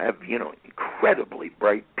 I have, incredibly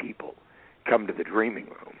bright people come to the Dreaming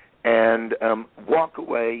Room and walk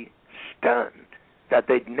away stunned that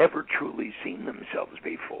they'd never truly seen themselves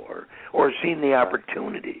before or seen the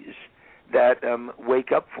opportunities that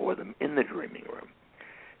wake up for them in the Dreaming Room.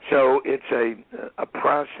 So it's a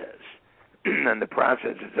process, and the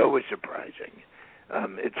process is always surprising.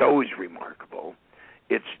 It's always remarkable.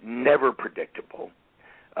 It's never predictable.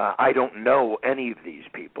 I don't know any of these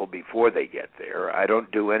people before they get there. I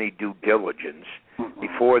don't do any due diligence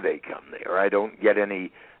before they come there. I don't get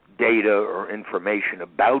any data or information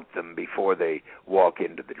about them before they walk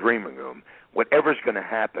into the Dreaming Room. Whatever's going to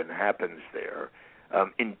happen happens there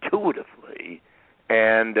intuitively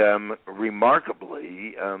and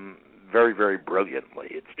remarkably, very, very brilliantly.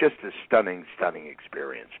 It's just a stunning, stunning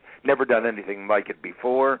experience. Never done anything like it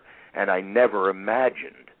before, and I never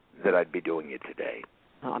imagined that I'd be doing it today.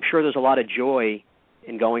 I'm sure there's a lot of joy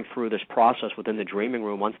in going through this process within the Dreaming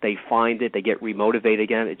Room. Once they find it, they get remotivated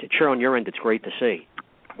again. It's sure on your end, it's great to see.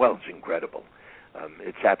 Well, it's incredible.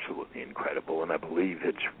 It's absolutely incredible, and I believe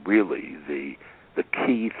it's really the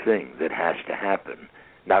key thing that has to happen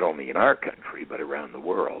not only in our country but around the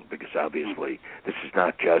world, because obviously this is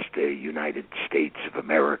not just a United States of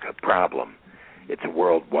America problem. It's a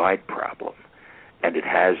worldwide problem, and it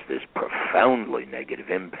has this profoundly negative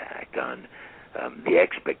impact on the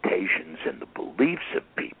expectations and the beliefs of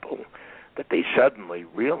people, that they suddenly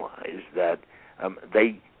realize that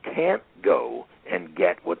they can't go and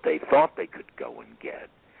get what they thought they could go and get.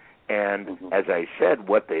 And as I said,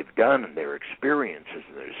 what they've done and their experiences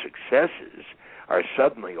and their successes are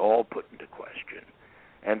suddenly all put into question.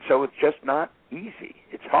 And so it's just not easy.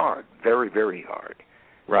 It's hard, very, very hard.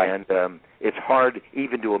 Right. And it's hard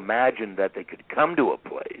even to imagine that they could come to a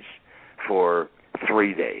place for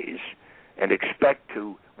 3 days and expect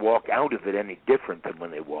to walk out of it any different than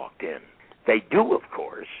when they walked in. They do, of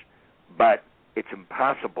course, but it's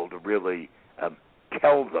impossible to really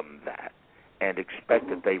tell them that and expect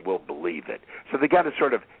that they will believe it. So they got to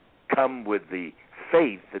sort of come with the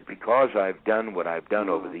faith that because I've done what I've done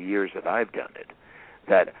over the years that I've done it,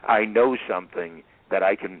 that I know something that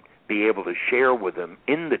I can be able to share with them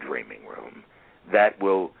in the dreaming room that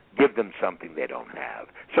will give them something they don't have.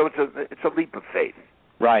 So it's a leap of faith.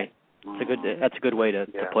 Right. That's a good way to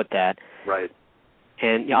put that. Right.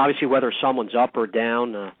 And obviously, whether someone's up or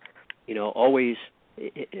down, always.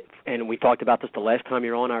 And we talked about this the last time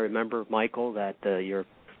you were on. I remember, Michael, that your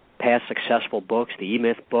past successful books, the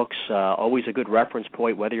E-Myth books, always a good reference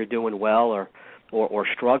point, whether you're doing well or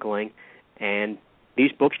struggling. And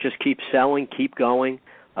these books just keep selling, keep going.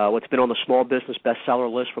 What's been on the small business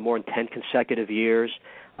bestseller list for more than 10 consecutive years,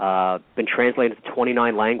 been translated to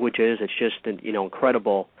 29 languages. It's just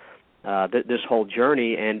incredible, this whole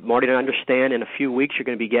journey. And Marty, I understand in a few weeks you're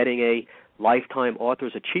going to be getting a Lifetime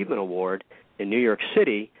Authors Achievement Award in New York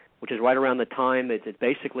City, which is right around the time it's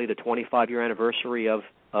basically the 25-year anniversary of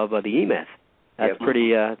the E-Myth. That's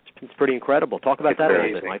pretty. It's pretty incredible. Talk about that a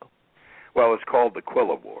little bit, Michael. Well, it's called the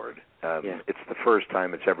Quill Award. It's the first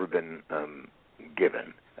time it's ever been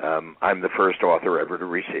given. I'm the first author ever to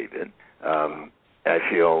receive it. I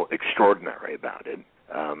feel extraordinary about it.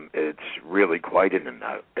 It's really quite an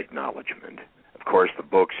acknowledgement. Of course, the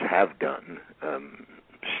books have done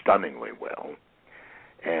stunningly well.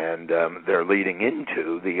 And they're leading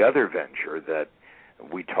into the other venture that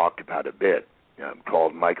we talked about a bit,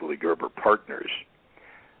 called Michael E. Gerber Partners.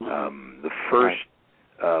 The first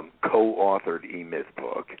co-authored E-Myth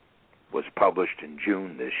book was published in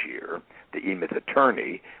June this year, The E-Myth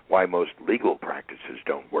Attorney, Why Most Legal Practices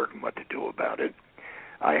Don't Work and What to Do About It.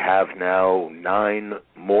 I have now 9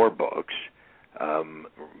 more books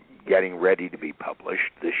getting ready to be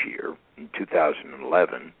published this year, in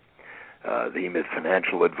 2011. The E-Myth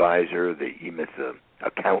Financial Advisor, the E-Myth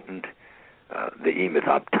Accountant, the E-Myth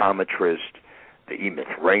Optometrist, the E-Myth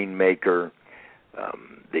Rainmaker,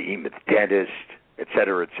 the E-Myth Dentist, et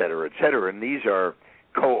cetera, et cetera, et cetera. And these are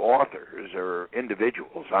co-authors or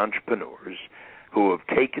individuals, entrepreneurs, who have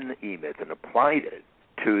taken the E-Myth and applied it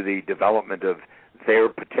to the development of their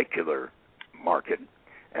particular market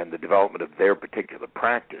and the development of their particular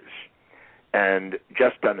practice, and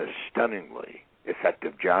just done a stunningly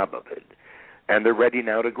effective job of it. And they're ready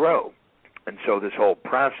now to grow. And so this whole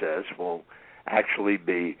process will actually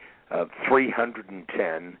be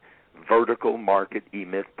 310 vertical market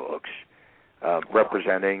E-Myth books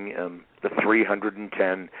representing the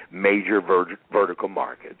 310 major vertical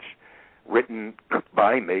markets, written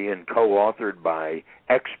by me and co-authored by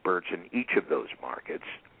experts in each of those markets,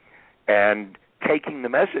 and taking the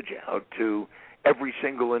message out to every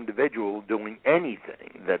single individual doing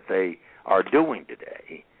anything that they are doing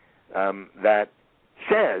today that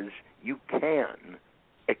says you can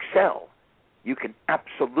excel. You can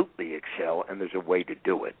absolutely excel, and there's a way to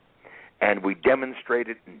do it. And we demonstrate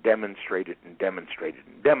it and demonstrate it and demonstrate it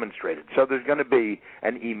and demonstrate it. So there's going to be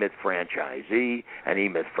an E-Myth franchisee, an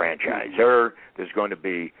E-Myth franchisor. There's going to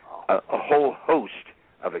be a whole host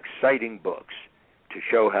of exciting books to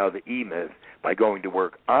show how the E-Myth, by going to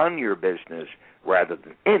work on your business rather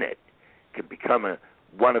than in it, can become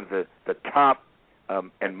one of the top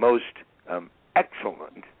and most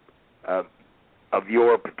excellent of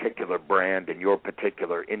your particular brand and your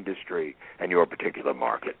particular industry and your particular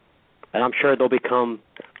market. And I'm sure they'll become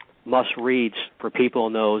must-reads for people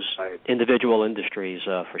in those individual industries,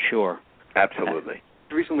 for sure. Absolutely.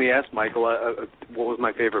 I recently asked Michael what was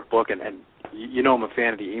my favorite book, and you know I'm a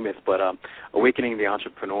fan of the E-Myth, but Awakening the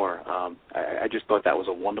Entrepreneur, I just thought that was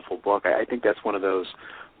a wonderful book. I think that's one of those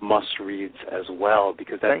must-reads as well,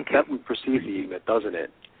 because that would precede the E-Myth, doesn't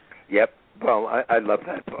it? Yep. Well, I love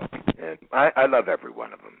that book, and I love every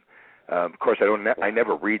one of them. Of course, I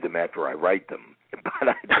never read them after I write them,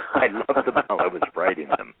 but I loved them while I was writing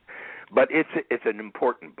them. But it's an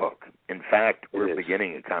important book. In fact, we're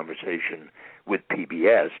beginning a conversation with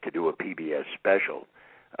PBS to do a PBS special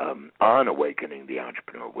on awakening the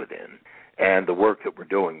entrepreneur within, and the work that we're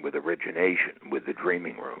doing with origination, with the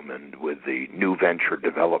Dreaming Room, and with the new venture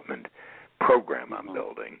development program I'm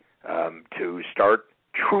building to start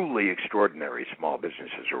truly extraordinary small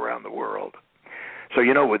businesses around the world. So,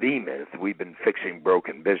 with E-Myth, we've been fixing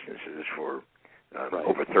broken businesses for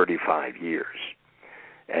over 35 years.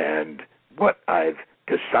 And what I've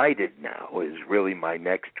decided now is really my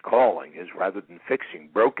next calling is, rather than fixing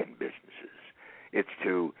broken businesses, it's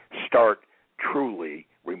to start truly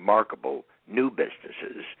remarkable new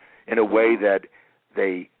businesses in a way that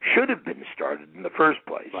they should have been started in the first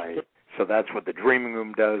place. Right. So that's what the Dreaming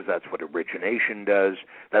Room does. That's what Origination does.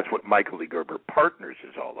 That's what Michael E. Gerber Partners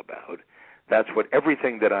is all about. That's what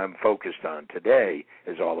everything that I'm focused on today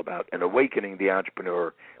is all about. And awakening the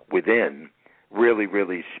entrepreneur within really,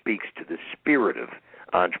 really speaks to the spirit of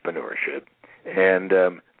entrepreneurship and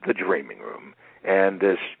the Dreaming Room and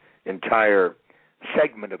this entire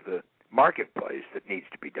segment of the marketplace that needs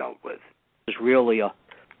to be dealt with. There's really a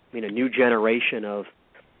new generation of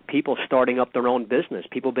people starting up their own business.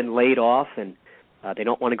 People have been laid off, and they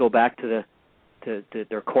don't want to go back to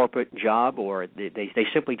their corporate job, or they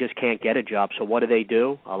simply just can't get a job. So what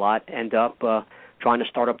do? A lot end up trying to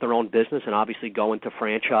start up their own business and obviously go into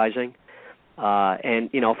franchising.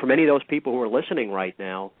 And for many of those people who are listening right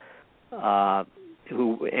now,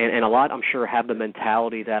 who a lot, I'm sure, have the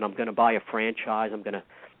mentality that I'm going to buy a franchise, I'm going to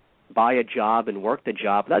buy a job and work the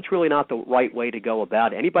job. That's really not the right way to go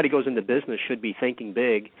about it. Anybody who goes into business should be thinking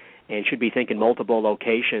big and should be thinking multiple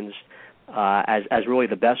locations as really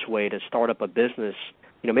the best way to start up a business.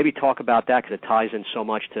 Maybe talk about that, because it ties in so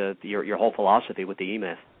much to your whole philosophy with the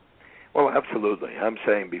E-Myth. Well, absolutely. I'm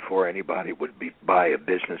saying before anybody would buy a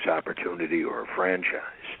business opportunity or a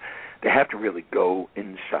franchise, they have to really go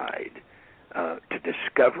inside to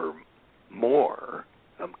discover more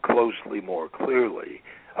closely, more clearly,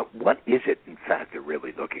 what is it, in fact, they're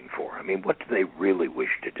really looking for? I mean, what do they really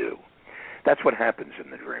wish to do? That's what happens in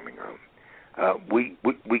the Dreaming Room.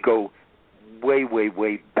 We go way, way,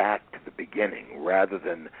 way back to the beginning rather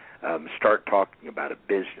than start talking about a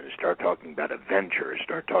business, start talking about a venture,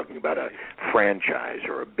 start talking about a franchise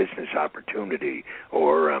or a business opportunity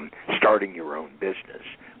or starting your own business.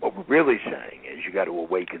 What we're really saying is you got to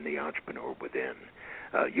awaken the entrepreneur within.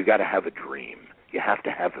 You got to have a dream. You have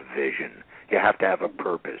to have a vision. You have to have a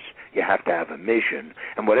purpose. You have to have a mission.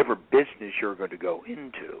 And whatever business you're going to go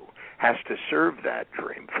into has to serve that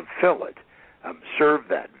dream, fulfill it, serve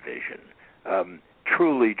that vision,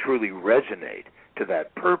 truly, truly resonate to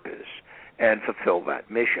that purpose and fulfill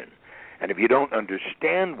that mission. And if you don't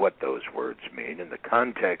understand what those words mean in the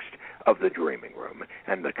context of the Dreaming Room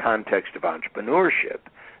and the context of entrepreneurship,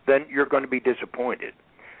 then you're going to be disappointed.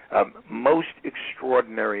 Most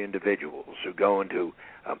extraordinary individuals who go into,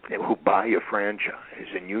 who buy a franchise,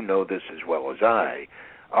 and you know this as well as I,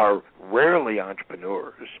 are rarely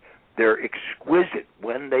entrepreneurs. They're exquisite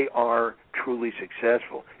when they are truly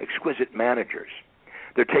successful, exquisite managers.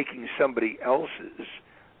 They're taking somebody else's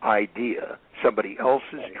idea, somebody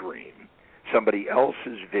else's dream, somebody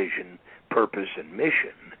else's vision, purpose, and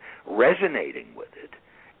mission, resonating with it,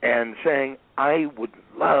 and saying, I would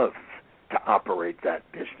love to operate that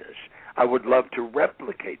business. I would love to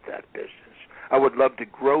replicate that business. I would love to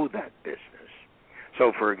grow that business.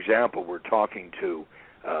 So, for example, we're talking to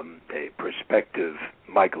a prospective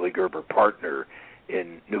Michael E. Gerber partner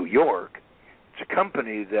in New York. It's a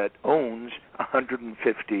company that owns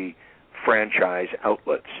 150 franchise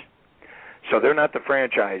outlets. So they're not the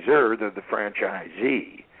franchisor, they're the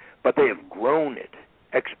franchisee, but they have grown it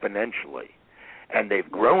exponentially. And they've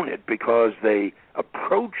grown it because they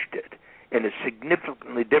approached it in a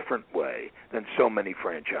significantly different way than so many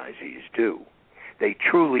franchisees do. They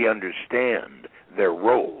truly understand their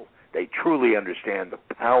role. They truly understand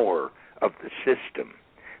the power of the system.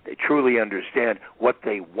 They truly understand what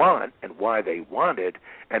they want and why they want it,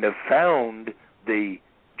 and have found the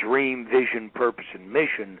dream, vision, purpose, and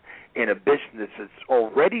mission in a business that's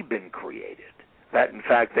already been created, that, in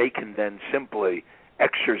fact, they can then simply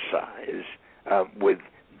exercise with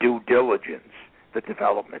due diligence the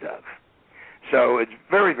development of. So it's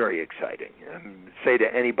very, very exciting. Say to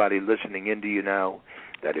anybody listening into you now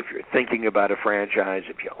that if you're thinking about a franchise,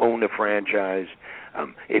 if you own a franchise,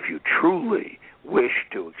 if you truly wish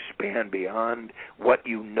to expand beyond what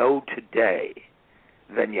you know today,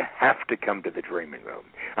 then you have to come to the Dreaming Room.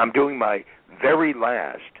 I'm doing my very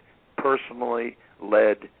last personally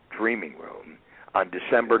led Dreaming Room on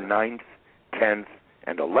December 9th, 10th,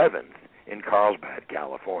 and 11th in Carlsbad,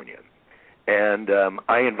 California. And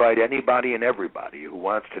I invite anybody and everybody who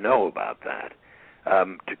wants to know about that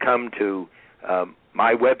to come to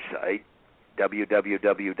my website,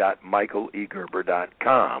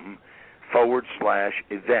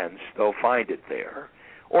 www.michaelegerber.com/events. They'll find it there.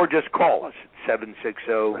 Or just call us at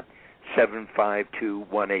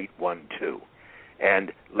 760-752-1812.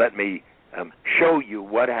 And let me show you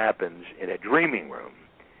what happens in a dreaming room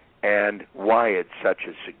and why it's such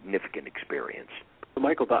a significant experience.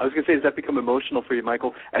 Michael, I was going to say, does that become emotional for you,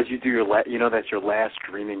 Michael, as you do your, that's your last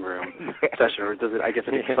dreaming room session, or does it? I guess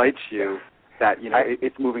it excites you that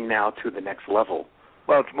it's moving now to the next level.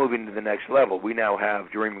 Well, it's moving to the next level. We now have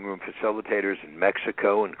dreaming room facilitators in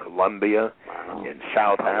Mexico and Colombia, in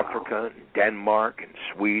South Africa, in Denmark, in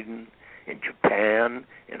Sweden, in Japan,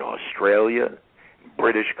 in Australia, in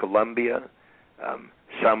British Columbia,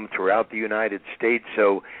 some throughout the United States.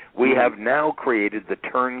 So we have now created the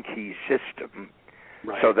turnkey system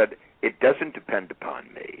so that it doesn't depend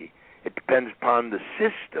upon me. It depends upon the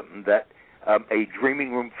system that a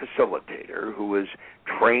dreaming room facilitator who is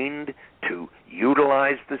trained to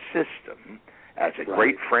utilize the system as a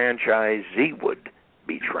great franchisee would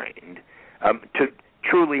be trained to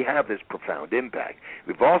truly have this profound impact.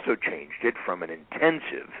 We've also changed it from an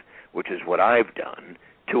intensive, which is what I've done,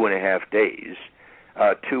 2.5 days,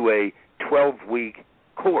 to a 12-week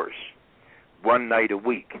course, one night a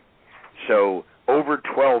week. So over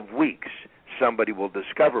 12 weeks, somebody will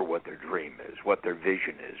discover what their dream is, what their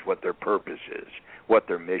vision is, what their purpose is, what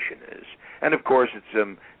their mission is. And, of course,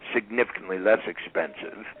 it's significantly less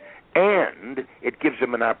expensive, and it gives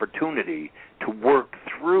them an opportunity to work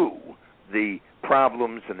through the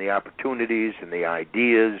problems and the opportunities and the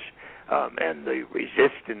ideas and the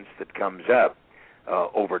resistance that comes up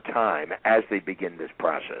over time as they begin this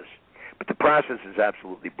process. But the process is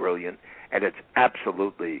absolutely brilliant, and it's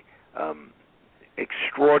absolutely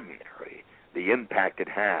extraordinary, the impact it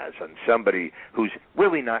has on somebody who's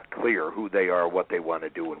really not clear who they are, what they want to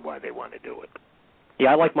do, and why they want to do it.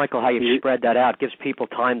 Yeah, I like, Michael, how you spread that out. It gives people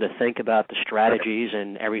time to think about the strategies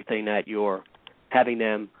and everything that you're having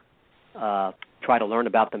them try to learn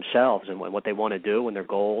about themselves and what they want to do and their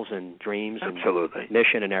goals and dreams and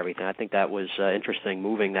mission and everything. I think that was interesting,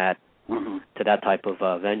 moving that to that type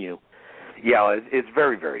of venue. Yeah, it's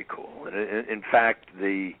very, very cool. In fact,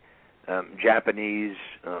 the Japanese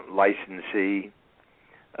licensee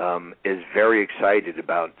is very excited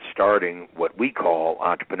about starting what we call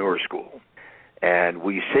Entrepreneur School. And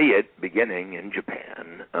we see it beginning in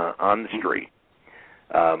Japan on the street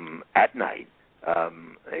at night, a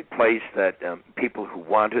place that people who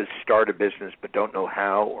want to start a business but don't know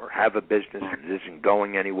how, or have a business that isn't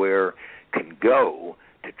going anywhere, can go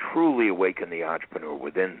to truly awaken the entrepreneur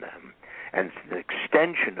within them. And it's an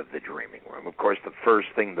extension of the dreaming room. Of course, the first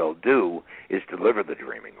thing they'll do is deliver the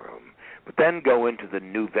dreaming room, but then go into the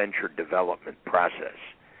new venture development process.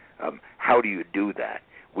 How do you do that?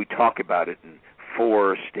 We talk about it in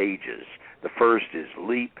 4 stages. The first is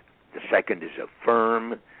leap, the second is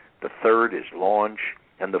affirm, the third is launch,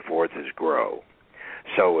 and the fourth is grow.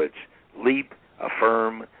 So it's leap,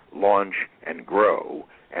 affirm, launch, and grow.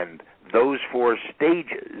 And those 4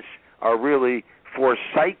 stages are really 4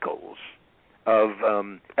 cycles of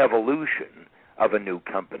evolution of a new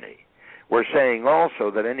company. We're saying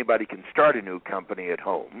also that anybody can start a new company at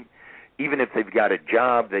home. Even if they've got a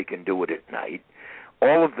job, they can do it at night.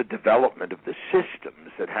 All of the development of the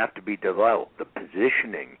systems that have to be developed, the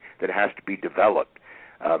positioning that has to be developed,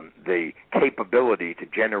 the capability to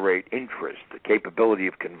generate interest, the capability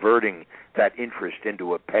of converting that interest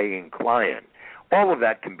into a paying client, all of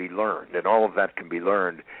that can be learned, and all of that can be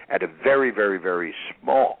learned at a very, very, very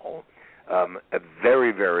small, a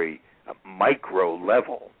very, very micro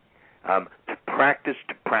level, to practice,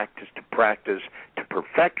 to practice, to practice, to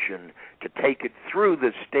perfection, to take it through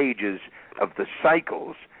the stages of the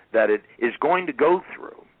cycles that it is going to go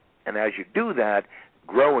through. And as you do that,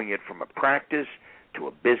 growing it from a practice to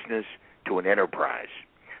a business to an enterprise.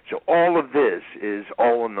 So all of this is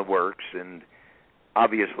all in the works and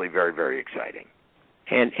obviously very, very exciting.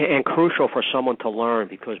 And crucial for someone to learn,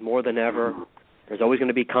 because more than ever, there's always going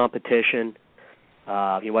to be competition,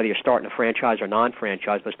 whether you're starting a franchise or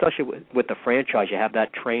non-franchise, but especially with the franchise, you have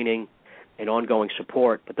that training and ongoing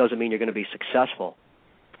support, but doesn't mean you're going to be successful.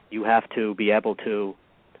 You have to be able to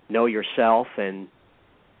know yourself and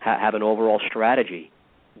have an overall strategy.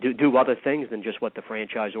 Do other things than just what the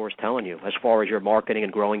franchisor is telling you as far as your marketing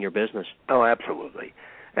and growing your business. Oh, absolutely.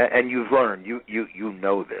 And you've learned, you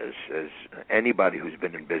know this, as anybody who's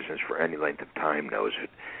been in business for any length of time knows it.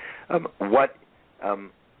 What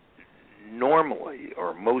normally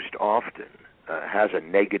or most often has a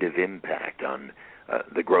negative impact on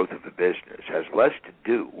the growth of a business has less to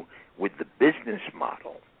do with the business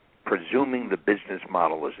model, presuming the business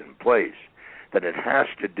model is in place, than it has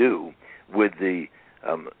to do with the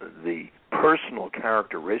personal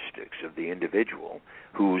characteristics of the individual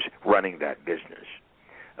who's running that business.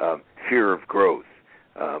 Fear of growth,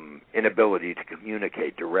 inability to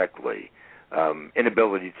communicate directly,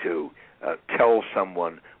 inability to tell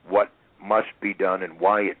someone what must be done and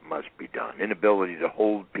why it must be done, inability to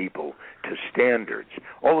hold people to standards,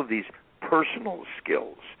 all of these personal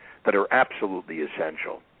skills that are absolutely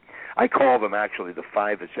essential. I call them actually the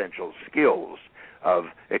 5 essential skills of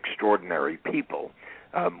extraordinary people,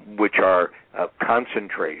 which are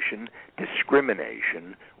concentration,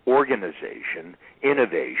 discrimination, organization,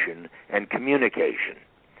 innovation, and communication.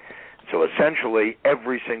 So essentially,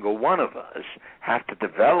 every single one of us have to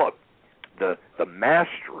develop the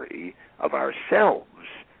mastery of ourselves,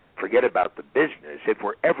 forget about the business, if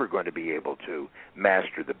we're ever going to be able to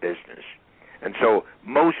master the business. And so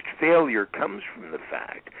most failure comes from the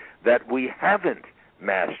fact that we haven't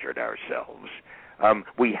mastered ourselves.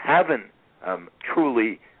 We haven't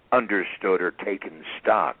truly understood or taken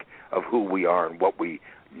stock of who we are and what we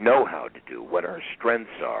know how to do, what our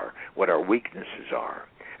strengths are, what our weaknesses are,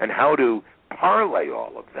 and how to parlay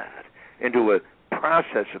all of that into a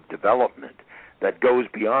process of development that goes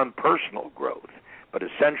beyond personal growth, but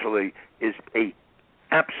essentially is a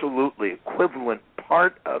absolutely equivalent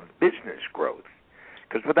part of business growth.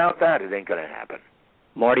 Because without that, it ain't going to happen.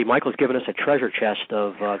 Marty, Michael's given us a treasure chest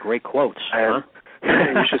of great quotes.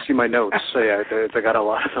 You should see my notes. I got a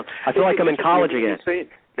lot of them. I feel like I'm in college again.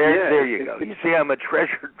 There you go. You see, I'm a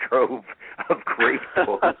treasure trove of great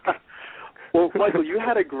quotes. Well, Michael, you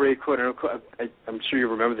had a great quote. I'm sure you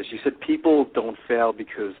remember this. You said people don't fail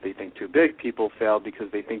because they think too big. People fail because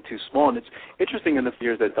they think too small. And it's interesting in the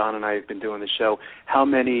years that Don and I have been doing the show how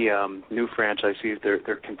many new franchisees,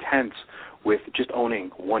 they're content with just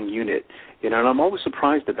owning one unit. And I'm always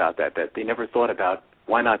surprised about that they never thought about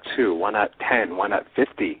why not 2, why not 10, why not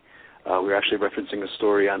 50. We were actually referencing a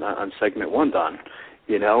story on segment 1, Don.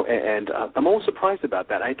 And I'm always surprised about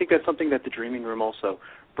that. I think that's something that the Dreaming Room also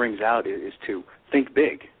brings out is to think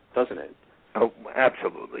big, doesn't it? Oh,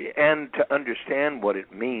 absolutely. And to understand what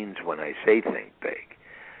it means when I say think big.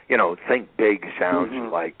 Think big sounds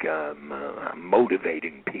like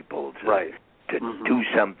motivating people to do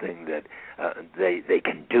something that they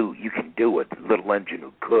can do. You can do it. Little engine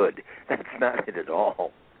who could. That's not it at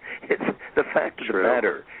all. It's the fact of the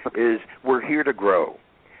matter is we're here to grow.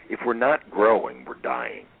 If we're not growing, we're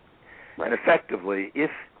dying. And effectively,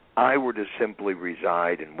 if I were to simply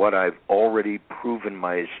reside in what I've already proven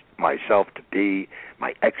myself to be,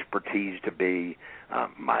 my expertise to be,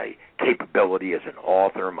 my capability as an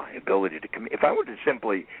author, my ability to if I were to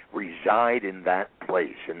simply reside in that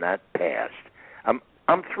place, in that past,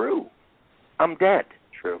 I'm through. I'm dead.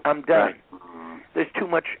 True. I'm done. There's too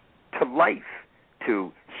much to life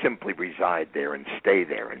to simply reside there and stay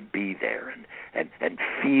there and be there and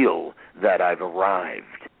feel that I've arrived.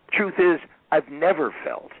 Truth is, I've never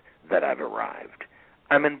felt that I've arrived.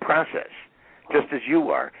 I'm in process, just as you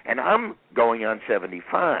are, and I'm going on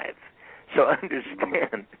 75. So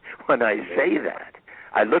understand when I say that,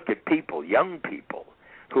 I look at people, young people,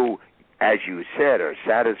 who, as you said, are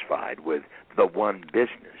satisfied with the one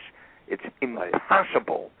business. It's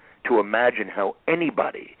impossible to imagine how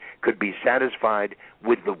anybody could be satisfied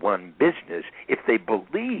with the one business if they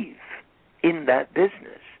believe in that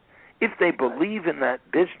business. If they believe in that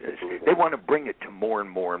business, they want to bring it to more and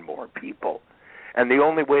more and more people. And the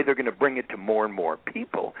only way they're going to bring it to more and more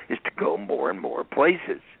people is to go more and more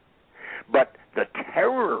places. But the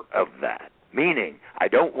terror of that, meaning I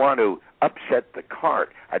don't want to upset the cart,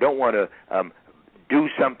 I don't want to do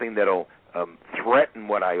something that'll threaten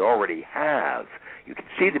what I already have, you can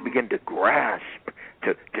see they begin to grasp,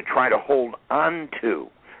 to try to hold on to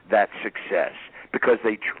that success because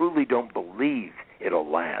they truly don't believe it'll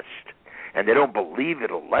last. And they don't believe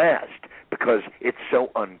it'll last because it's so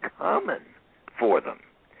uncommon for them.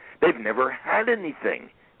 They've never had anything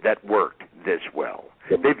that worked this well.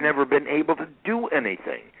 They've never been able to do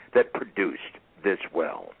anything that produced this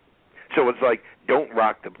well. So it's like, don't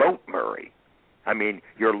rock the boat, Murray. I mean,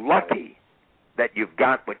 you're lucky that you've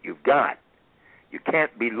got what you've got. You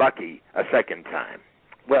can't be lucky a second time.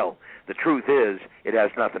 Well, the truth is, it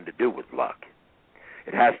has nothing to do with luck.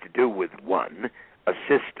 It has to do with, 1, a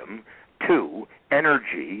system, 2,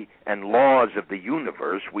 energy and laws of the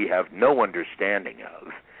universe we have no understanding of.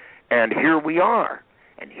 And here we are.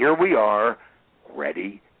 And here we are,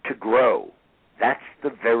 ready to grow. That's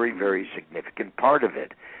the very, very significant part of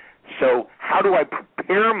it. So how do I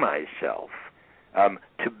prepare myself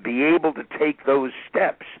to be able to take those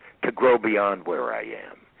steps to grow beyond where I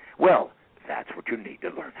am? Well, that's what you need to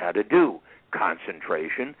learn how to do.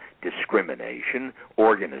 Concentration, discrimination,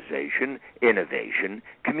 organization, innovation,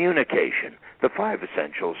 communication, the 5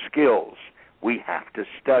 essential skills. We have to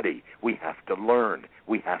study, we have to learn,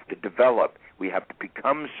 we have to develop, we have to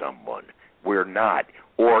become someone we're not,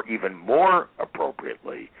 or even more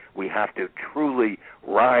appropriately, we have to truly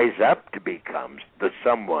rise up to become the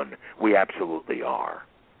someone we absolutely are.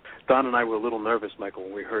 Don and I were a little nervous, Michael,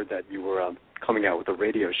 when we heard that you were coming out with a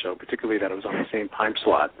radio show, particularly that it was on the same time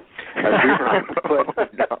slot as we were on.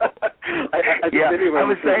 But no. I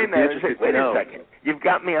was saying that. I said, wait a second. You've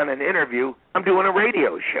got me on an interview. I'm doing a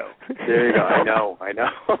radio show. There you go. I know.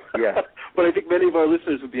 Yeah. But I think many of our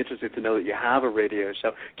listeners would be interested to know that you have a radio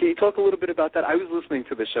show. Can you talk a little bit about that? I was listening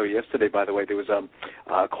to the show yesterday, by the way. There was a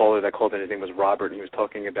caller that called in. His name was Robert, and he was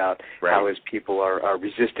talking about how his people are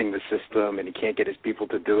resisting the system, and he can't get his people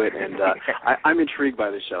to do it. And I'm intrigued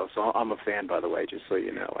by the show, so I'm a fan, by the way, just so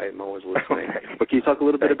you know. I'm always listening. But can you talk a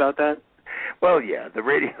little bit about that? Well, yeah, the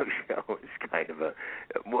radio show is kind of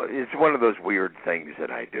it's one of those weird things that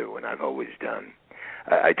I do, and I've always done.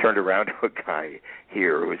 I turned around to a guy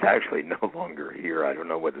here who is actually no longer here. I don't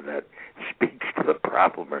know whether that speaks to the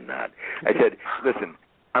problem or not. I said, listen,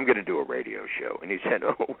 I'm going to do a radio show. And he said,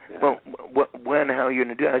 well, when, how are you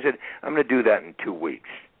going to do it? I said, I'm going to do that in 2 weeks.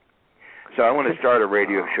 So I want to start a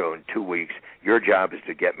radio show in 2 weeks. Your job is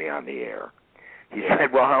to get me on the air. He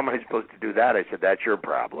said, well, how am I supposed to do that? I said, that's your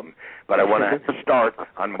problem, but I want to start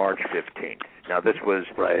on March 15th. Now, this was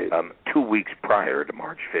 2 weeks prior to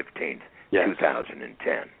March 15th,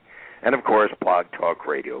 2010. And, of course, Blog Talk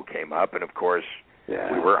Radio came up, and, of course,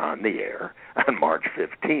 we were on the air on March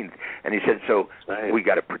 15th. And he said, so we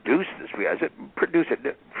got to produce this. I said, produce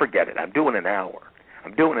it. Forget it. I'm doing an hour.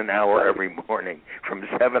 I'm doing an hour every morning from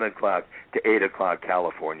 7 o'clock to 8 o'clock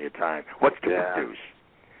California time. What's to produce?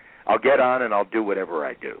 I'll get on and I'll do whatever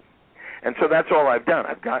I do. And so that's all I've done.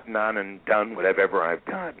 I've gotten on and done whatever I've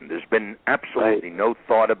done. There's been absolutely no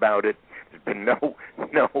thought about it. There's been no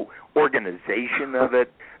organization of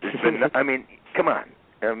it. There's been I mean, come on.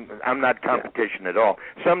 I'm not competition at all.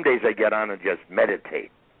 Some days I get on and just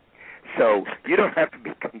meditate. So you don't have to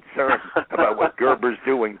be concerned about what Gerber's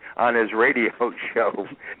doing on his radio show.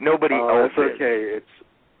 Nobody else is. Okay.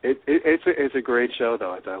 It's a great show,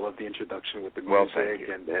 though. I love the introduction with the music,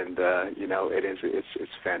 and you know,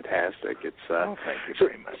 it's fantastic. It's thank you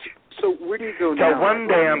very much. So where do you go now? So one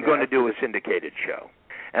day I'm going to do a syndicated show,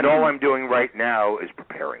 and all I'm doing right now is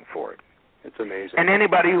preparing for it. It's amazing. And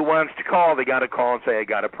anybody who wants to call, they got to call and say, I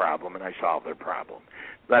got a problem, and I solve their problem.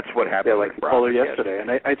 That's what happened. Yeah, like the caller yesterday, and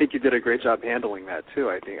I think you did a great job handling that too.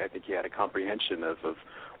 I think you had a comprehension of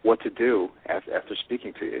what to do after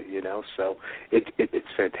speaking to you. You know, so it's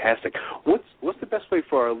fantastic. What's the best way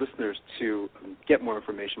for our listeners to get more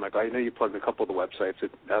information, Michael? I know you plugged a couple of the websites,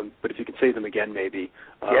 but if you could say them again, maybe.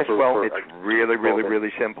 It's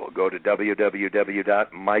really simple. Go to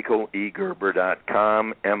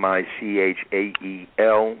www.michaelegerber.com,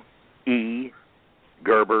 MICHAELE.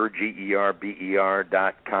 Gerber,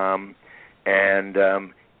 GERBER.com, and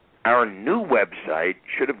our new website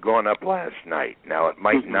should have gone up last night. Now, it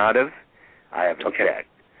might not have. I haven't checked.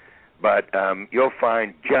 But you'll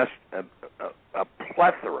find just a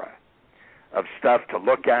plethora of stuff to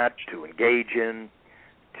look at, to engage in,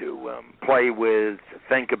 to play with, to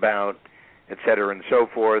think about, et cetera, and so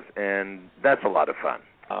forth, and that's a lot of fun.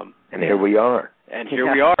 And here we are. And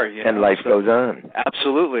here we are. You know, and life goes on.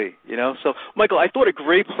 Absolutely. You know, so, Michael, I thought a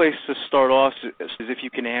great place to start off is if you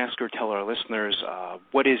can ask or tell our listeners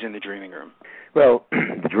what is in the Dreaming Room. Well,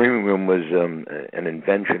 the Dreaming Room was an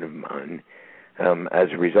invention of mine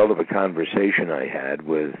as a result of a conversation I had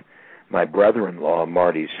with my brother-in-law,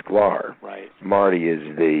 Marty Sklar. Right. Marty is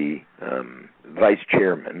the vice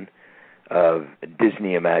chairman of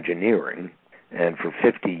Disney Imagineering. And for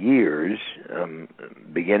 50 years,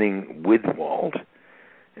 beginning with Walt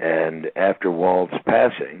and after Walt's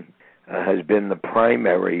passing, has been the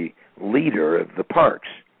primary leader of the parks.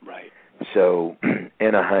 Right. So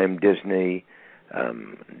Anaheim Disney,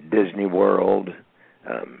 Disney World,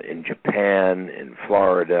 in Japan, in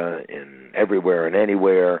Florida, in everywhere and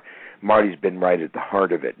anywhere, Marty's been right at the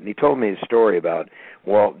heart of it. And he told me a story about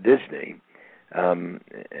Walt Disney.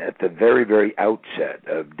 At the very, very outset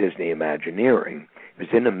of Disney Imagineering, he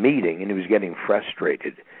was in a meeting and he was getting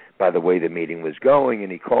frustrated by the way the meeting was going,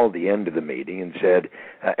 and he called the end of the meeting and said,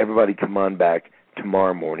 everybody come on back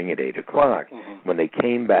tomorrow morning at 8 o'clock. Mm-hmm. When they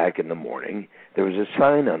came back in the morning, there was a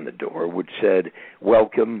sign on the door which said,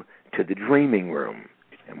 welcome to the Dreaming Room.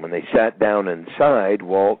 And when they sat down inside,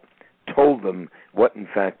 Walt told them what, in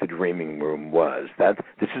fact, the Dreaming Room was. That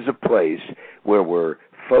this is a place where we're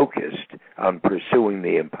focused on pursuing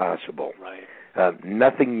the impossible. Right.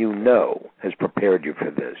 Nothing you know has prepared you for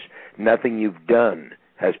this. Nothing you've done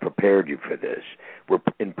has prepared you for this. We're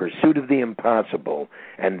in pursuit of the impossible,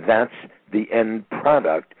 and that's the end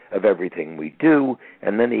product of everything we do.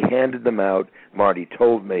 And then he handed them out. Marty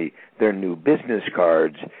told me their new business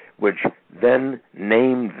cards, which then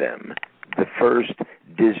named them the first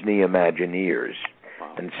Disney Imagineers.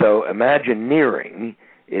 Wow. And so Imagineering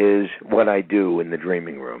is what I do in the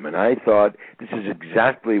Dreaming Room. And I thought this is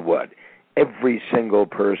exactly what every single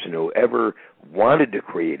person who ever wanted to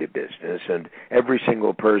create a business and every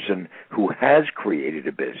single person who has created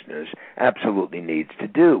a business absolutely needs to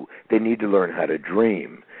do. They need to learn how to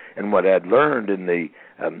dream. And what I'd learned in the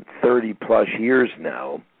 30-plus years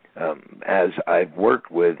now, as I've worked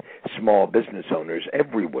with small business owners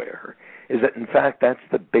everywhere, is that, in fact, that's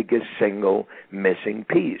the biggest single missing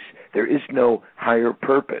piece. There is no higher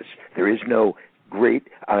purpose. There is no great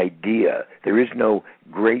idea. There is no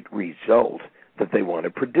great result that they want to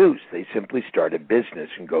produce. They simply start a business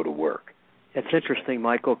and go to work. It's interesting,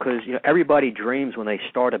 Michael, because everybody dreams when they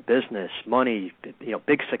start a business, money,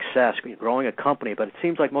 big success, growing a company, but it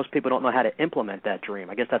seems like most people don't know how to implement that dream.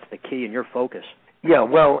 I guess that's the key in your focus. Yeah,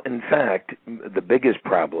 well, in fact, the biggest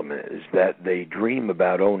problem is that they dream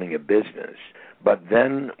about owning a business, but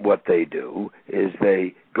then what they do is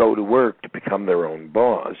they go to work to become their own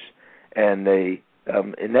boss, and they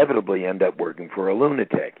inevitably end up working for a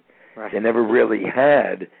lunatic. Right. They never really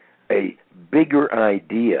had a bigger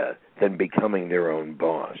idea than becoming their own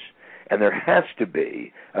boss. And there has to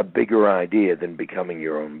be a bigger idea than becoming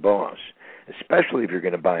your own boss, especially if you're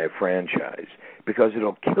going to buy a franchise, because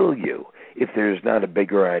it'll kill you if there's not a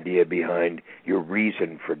bigger idea behind your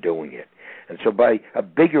reason for doing it. And so by a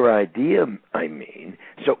bigger idea, I mean,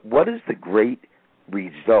 so what is the great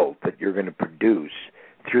result that you're going to produce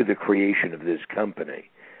through the creation of this company?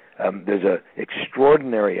 There's an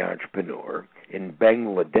extraordinary entrepreneur in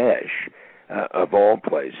Bangladesh, of all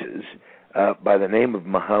places, by the name of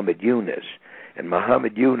Muhammad Yunus. And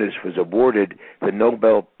Muhammad Yunus was awarded the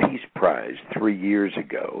Nobel Peace Prize 3 years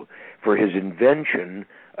ago for his invention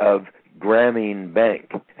of Grameen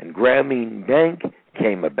Bank. And Grameen Bank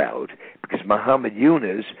came about because Muhammad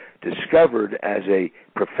Yunus discovered as a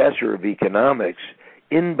professor of economics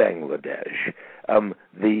in Bangladesh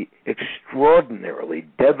the extraordinarily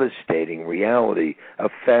devastating reality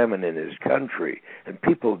of famine in his country and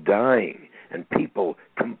people dying and people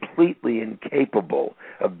completely incapable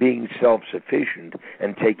of being self-sufficient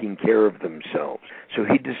and taking care of themselves. So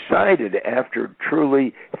he decided, after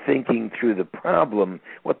truly thinking through the problem,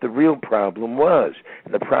 what the real problem was.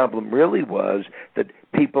 And the problem really was that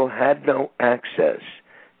people had no access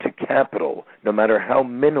to capital, no matter how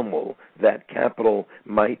minimal that capital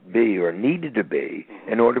might be or needed to be,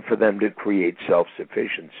 in order for them to create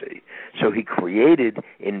self-sufficiency. So he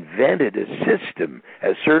invented a system,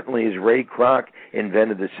 as certainly as Ray Kroc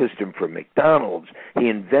invented the system for McDonald's. He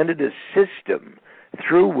invented a system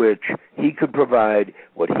through which he could provide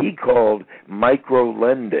what he called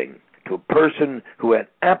micro-lending to a person who had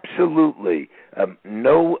absolutely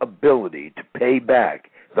no ability to pay back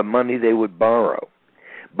the money they would borrow,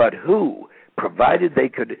 but who, provided they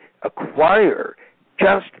could acquire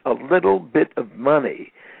just a little bit of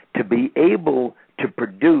money to be able to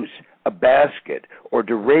produce a basket or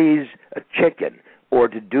to raise a chicken or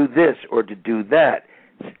to do this or to do that,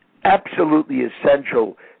 absolutely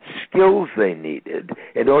essential skills they needed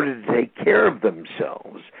in order to take care of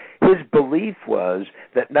themselves. His belief was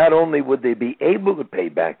that not only would they be able to pay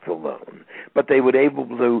back the loan, but they would be able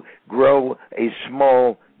to grow a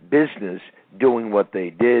small business doing what they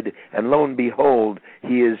did, and lo and behold,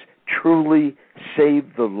 he has truly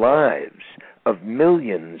saved the lives of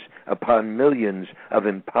millions upon millions of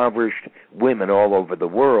impoverished women all over the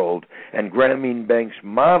world, and Grameen Bank's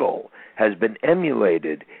model has been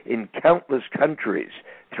emulated in countless countries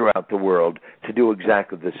throughout the world to do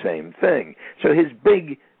exactly the same thing. So his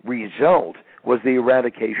big result was the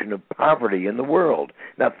eradication of poverty in the world.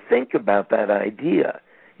 Now think about that idea.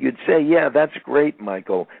 You'd say, yeah, that's great,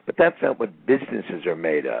 Michael, but that's not what businesses are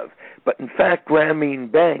made of. But in fact,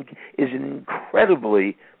 Grameen Bank is an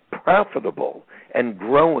incredibly profitable and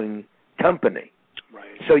growing company. Right.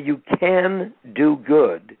 So you can do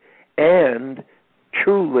good and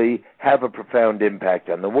truly have a profound impact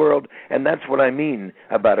on the world, and that's what I mean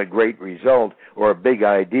about a great result or a big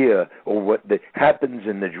idea or what happens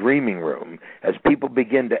in the dreaming room as people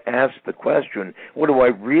begin to ask the question, what do I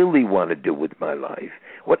really want to do with my life?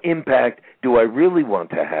 What impact do I really want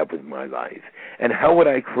to have with my life? And how would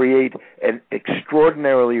I create an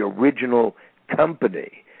extraordinarily original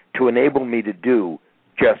company to enable me to do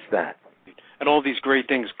just that? And all these great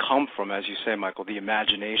things come from, as you say, Michael, the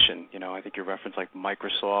imagination. I think you referenced like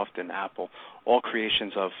Microsoft and Apple, all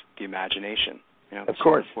creations of the imagination. Of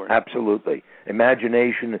course, absolutely.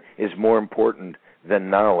 Imagination is more important than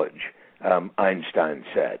knowledge, Einstein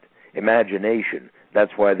said. Imagination,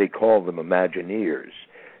 that's why they call them Imagineers.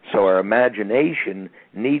 So our imagination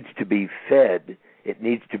needs to be fed. It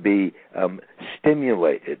needs to be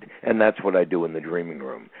stimulated, and that's what I do in the dreaming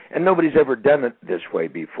room. And nobody's ever done it this way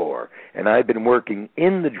before. And I've been working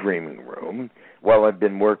in the dreaming room while I've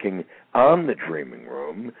been working on the dreaming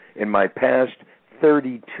room in my past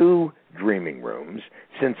 32 dreaming rooms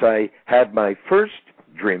since I had my first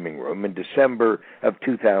dreaming room in December of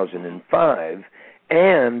 2005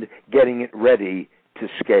 and getting it ready to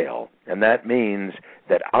scale. And that means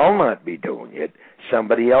that I'll not be doing it.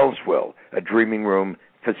 Somebody else will, a dreaming room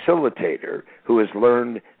facilitator who has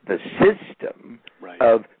learned the system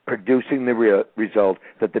of producing the result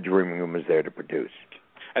that the dreaming room is there to produce.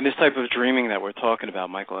 And this type of dreaming that we're talking about,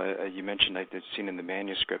 Michael, you mentioned, I've seen in the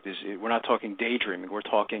manuscript, we're not talking daydreaming. We're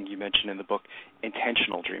talking, you mentioned in the book,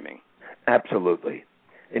 intentional dreaming. Absolutely.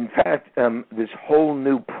 In fact, this whole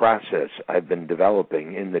new process I've been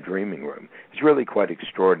developing in the dreaming room is really quite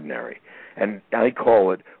extraordinary. And I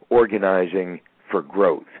call it organizing for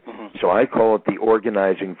growth. Mm-hmm. So I call it the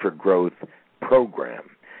Organizing for Growth program.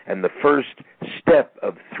 And the first step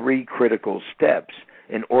of 3 critical steps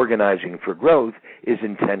in organizing for growth is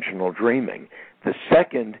intentional dreaming. The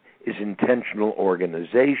second is intentional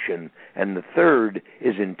organization, and the third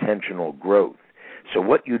is intentional growth. So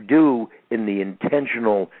what you do in the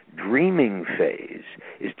intentional dreaming phase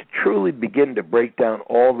is to truly begin to break down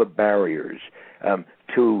all the barriers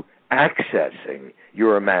to accessing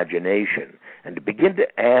your imagination, and to begin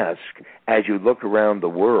to ask, as you look around the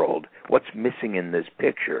world, what's missing in this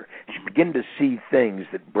picture. As you begin to see things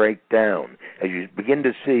that break down, as you begin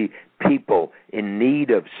to see people in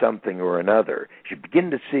need of something or another, as you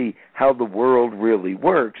begin to see how the world really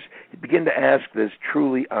works, you begin to ask this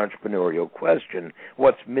truly entrepreneurial question,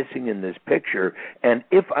 what's missing in this picture? And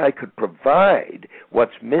if I could provide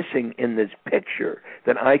what's missing in this picture,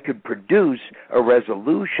 then I could produce a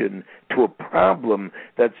resolution to a problem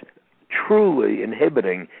that's truly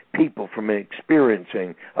inhibiting people from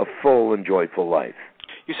experiencing a full and joyful life.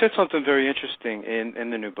 You said something very interesting in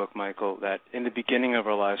the new book, Michael, that in the beginning of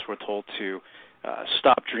our lives we're told to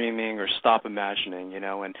stop dreaming or stop imagining,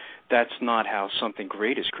 and that's not how something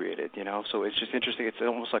great is created, So it's just interesting. It's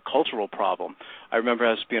almost like a cultural problem. I remember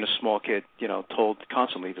as being a small kid, told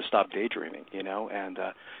constantly to stop daydreaming, and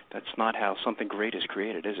that's not how something great is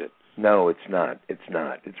created, is it? No, it's not. It's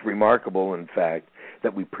not. It's remarkable, in fact,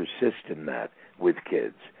 that we persist in that with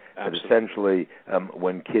kids. That essentially,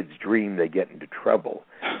 when kids dream, they get into trouble.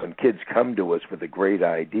 When kids come to us with a great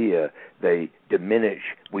idea, we diminish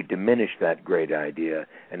that great idea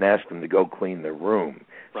and ask them to go clean their room.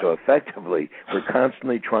 Right. So effectively, we're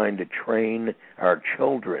constantly trying to train our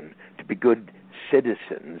children to be good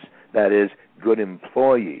citizens, that is, good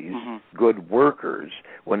employees, good workers,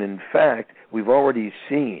 when in fact we've already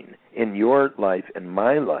seen in your life and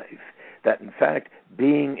my life that in fact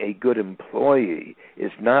being a good employee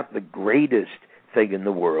is not the greatest thing in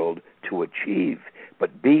the world to achieve,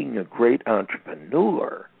 but being a great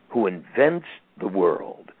entrepreneur who invents the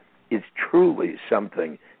world is truly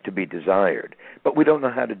something to be desired. But we don't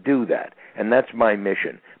know how to do that, and that's my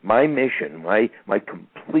mission. My mission, my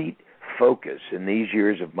complete focus in these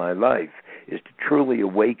years of my life is to truly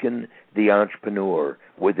awaken the entrepreneur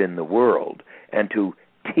within the world and to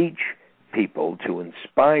teach people, to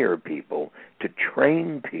inspire people, to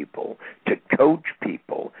train people, to coach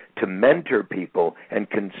people, to mentor people, and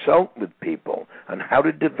consult with people on how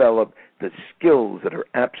to develop the skills that are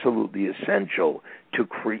absolutely essential to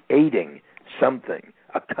creating something,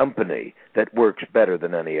 a company that works better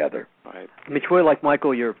than any other. Right. I mean, it's really like,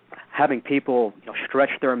 Michael, you're having people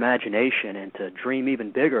stretch their imagination and to dream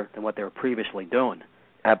even bigger than what they were previously doing.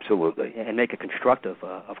 Absolutely. And make it constructive,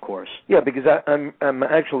 of course. Yeah, because I'm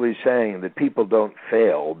actually saying that people don't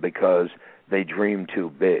fail because they dream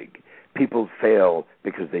too big. People fail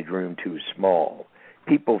because they dream too small.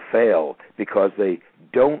 People fail because they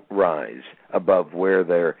don't rise above where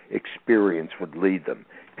their experience would lead them.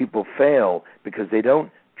 People fail because they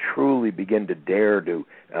don't truly begin to dare to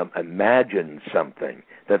imagine something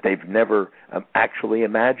that they've never actually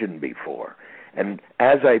imagined before. And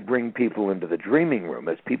as I bring people into the dreaming room,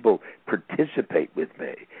 as people participate with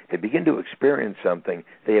me, they begin to experience something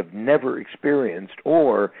they have never experienced,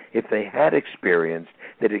 or if they had experienced,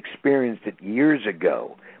 they'd experienced it years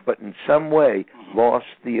ago, but in some way lost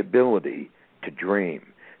the ability to dream.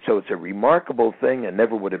 So it's a remarkable thing. I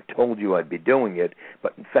never would have told you I'd be doing it,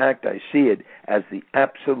 but in fact I see it as the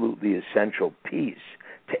absolutely essential piece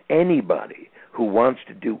to anybody who wants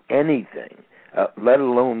to do anything, let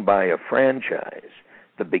alone buy a franchise.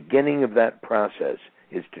 The beginning of that process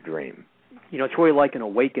is to dream. It's really like an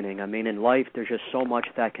awakening. I mean, in life, there's just so much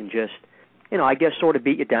that can just, I guess sort of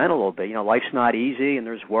beat you down a little bit. Life's not easy, and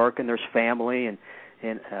there's work, and there's family, and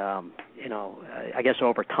I guess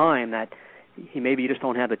over time that maybe you just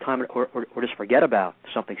don't have the time or just forget about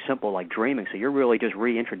something simple like dreaming. So you're really just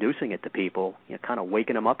reintroducing it to people, kind of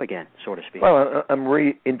waking them up again, so to speak. Well, I'm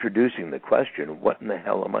reintroducing the question, what in the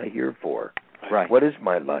hell am I here for? Right. What is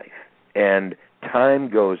my life? And time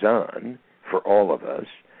goes on for all of us,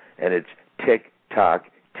 and it's tick-tock,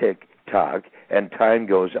 tick-tock, and time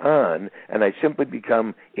goes on, and I simply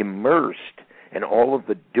become immersed in all of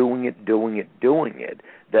the doing it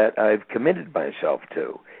that I've committed myself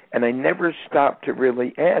to. And I never stop to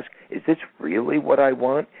really ask, is this really what I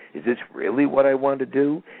want? Is this really what I want to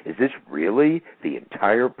do? Is this really the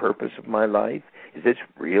entire purpose of my life? Is this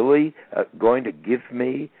really going to give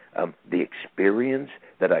me the experience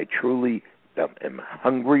that I truly am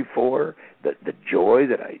hungry for, the joy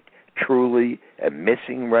that I truly am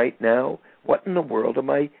missing right now? What in the world am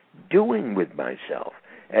I doing with myself?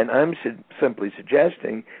 And I'm simply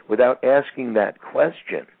suggesting, without asking that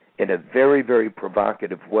question, in a very, very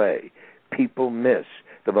provocative way, people miss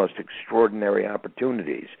the most extraordinary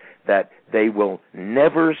opportunities that they will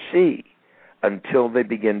never see until they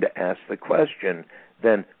begin to ask the question,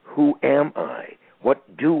 then who am I?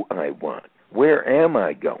 What do I want? Where am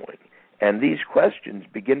I going? And these questions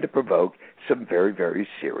begin to provoke some very, very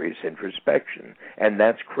serious introspection, and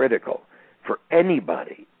that's critical for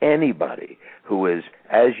anybody who is,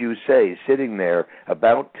 as you say, sitting there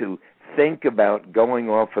about to think about going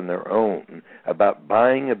off on their own, about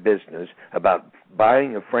buying a business, about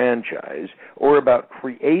buying a franchise, or about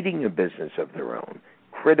creating a business of their own.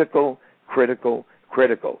 Critical,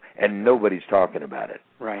 and nobody's talking about it.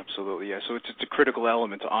 Right. Absolutely, yeah. So it's a critical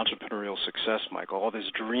element to entrepreneurial success, Michael. All this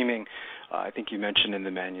dreaming, I think you mentioned in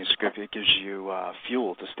the manuscript, it gives you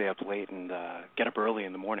fuel to stay up late and get up early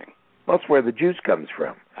in the morning. Well, that's where the juice comes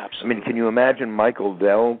from. Absolutely. I mean, can you imagine Michael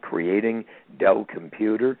Dell creating Dell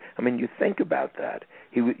Computer? I mean, you think about that.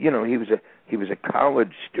 He was a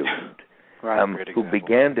college student who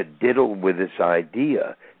began to diddle with this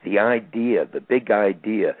idea, the big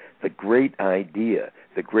idea, the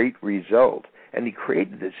great result, and he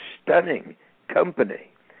created this stunning company,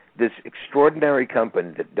 this extraordinary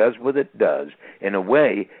company that does what it does in a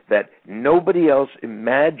way that nobody else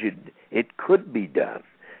imagined it could be done.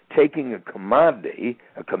 Taking a commodity,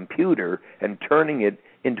 a computer, and turning it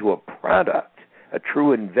into a product, a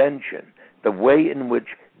true invention, the way in which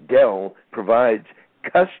Dell provides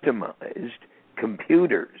customized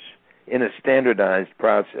computers in a standardized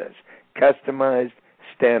process. Customized,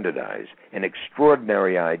 standardized, an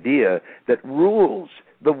extraordinary idea that rules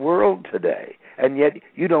the world today. And yet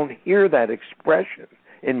you don't hear that expression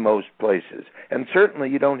in most places. And certainly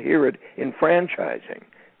you don't hear it in franchising.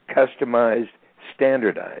 Customized,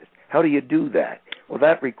 standardized. How do you do that? Well,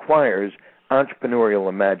 that requires entrepreneurial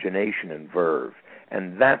imagination and verve,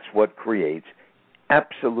 and that's what creates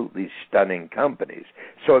absolutely stunning companies.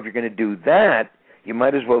 So if you're going to do that, you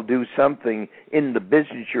might as well do something in the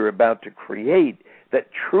business you're about to create that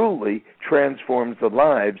truly transforms the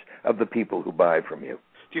lives of the people who buy from you.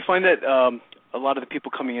 Do you find that a lot of the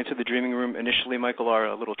people coming into the dreaming room initially, Michael, are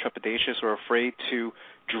a little trepidatious or afraid to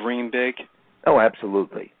dream big? Oh,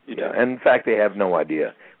 absolutely. Yeah. And in fact, they have no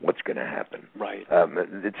idea what's going to happen. Right.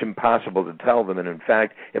 It's impossible to tell them. And in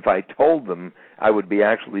fact, if I told them, I would be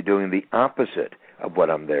actually doing the opposite of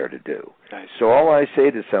what I'm there to do. Nice. So all I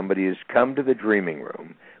say to somebody is come to the dreaming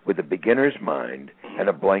room with a beginner's mind and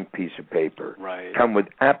a blank piece of paper. Right. Come with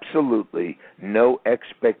absolutely no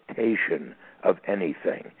expectation of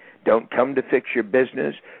anything. Don't come to fix your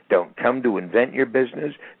business. Don't come to invent your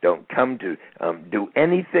business. Don't come to do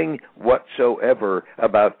anything whatsoever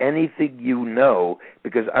about anything you know,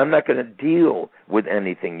 because I'm not going to deal with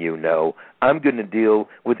anything you know. I'm going to deal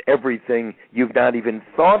with everything you've not even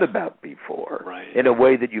thought about before, right, in a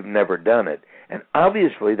way that you've never done it. And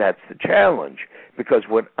obviously that's the challenge, because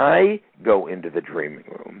when I go into the dreaming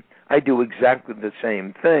room, I do exactly the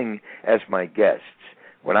same thing as my guests.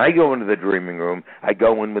 When I go into the dreaming room, I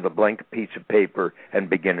go in with a blank piece of paper and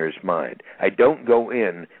beginner's mind. I don't go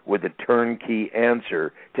in with a turnkey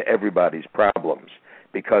answer to everybody's problems.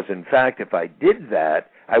 Because, in fact, if I did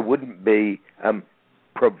that, I wouldn't be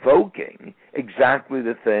provoking exactly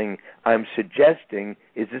the thing I'm suggesting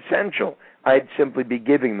is essential. I'd simply be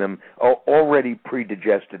giving them an already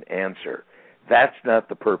predigested answer. That's not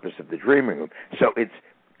the purpose of the dreaming room. So it's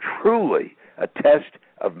truly a test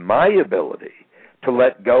of my ability to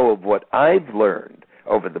let go of what I've learned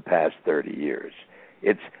over the past 30 years.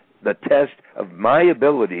 It's the test of my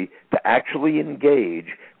ability to actually engage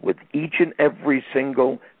with each and every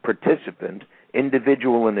single participant,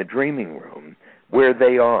 individual in a dreaming room, where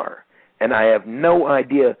they are. And I have no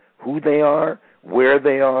idea who they are, where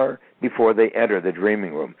they are, before they enter the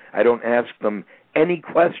dreaming room. I don't ask them any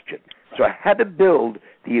question. So I had to build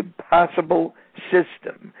the impossible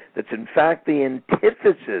system that's in fact the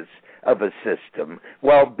antithesis of a system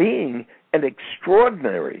while being an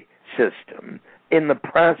extraordinary system in the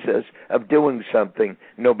process of doing something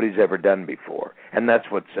nobody's ever done before. And that's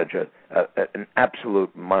what's such an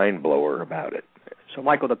absolute mind-blower about it. So,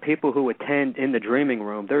 Michael, the people who attend in the dreaming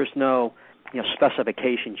room, there's no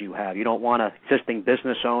specifications you have. You don't want an existing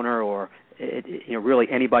business owner or really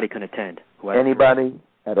anybody can attend. Anybody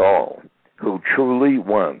at all who truly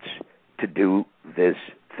wants to do this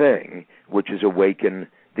thing, which is awaken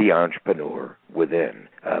the entrepreneur within.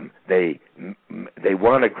 They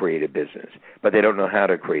want to create a business, but they don't know how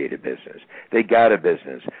to create a business. They got a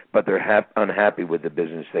business, but they're unhappy with the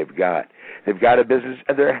business they've got. They've got a business,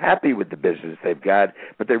 and they're happy with the business they've got,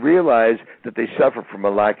 but they realize that they suffer from a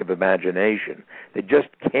lack of imagination. They just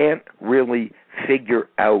can't really figure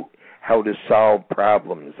out how to solve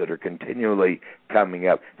problems that are continually coming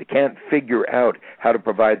up. They can't figure out how to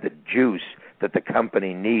provide the juice that the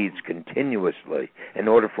company needs continuously in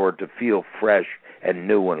order for it to feel fresh and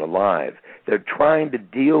new and alive. They're trying to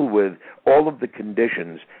deal with all of the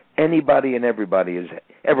conditions anybody and everybody has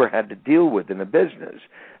ever had to deal with in a business,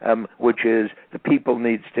 which is the people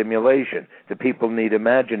need stimulation, the people need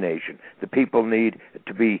imagination, the people need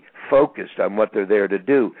to be focused on what they're there to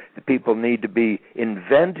do, the people need to be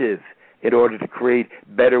inventive in order to create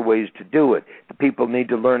better ways to do it, the people need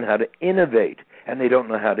to learn how to innovate, and they don't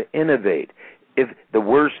know how to innovate. If the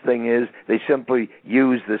worst thing is they simply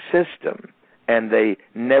use the system and they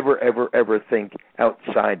never, ever, ever think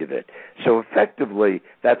outside of it. So effectively,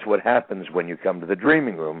 that's what happens when you come to the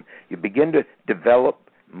dreaming room. You begin to develop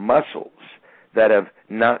muscles that have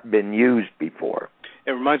not been used before.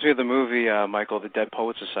 It reminds me of the movie, Michael, The Dead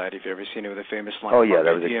Poets Society, if you've ever seen it, with a famous line. Oh, yeah,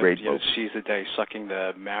 that was a great book. Seize the day, sucking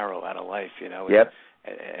the marrow out of life, Yep.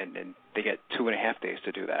 And they get 2.5 days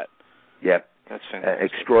to do that. Yep. That's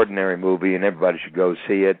fantastic. Extraordinary movie, and everybody should go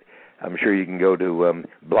see it. I'm sure you can go to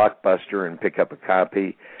Blockbuster and pick up a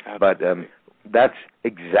copy. Absolutely. But that's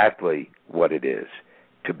exactly what it is,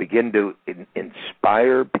 to begin to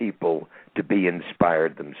inspire people to be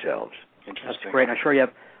inspired themselves. That's great. I'm sure you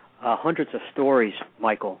have hundreds of stories,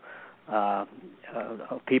 Michael, of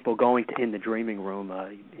people going in the dreaming room.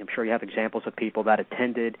 I'm sure you have examples of people that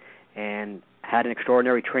attended and had an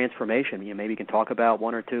extraordinary transformation. Maybe you can talk about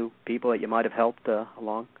one or two people that you might have helped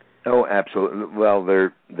along. Oh, absolutely. Well,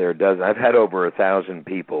 there does. I've had over 1,000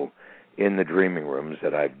 people in the dreaming rooms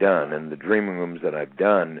that I've done, and the dreaming rooms that I've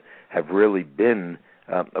done have really been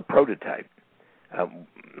a prototype.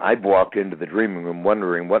 I've walked into the dreaming room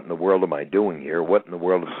wondering, what in the world am I doing here? What in the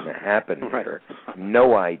world is going to happen here?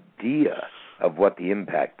 No idea of what the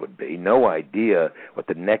impact would be. No idea what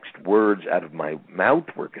the next words out of my mouth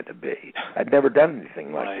were going to be. I'd never done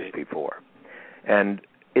anything like this before. And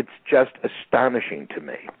it's just astonishing to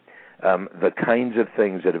me, the kinds of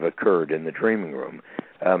things that have occurred in the dreaming room.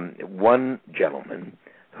 One gentleman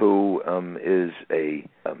who is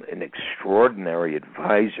an extraordinary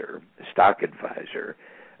advisor, stock advisor,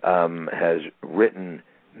 has written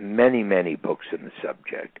many, many books in the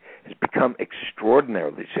subject, has become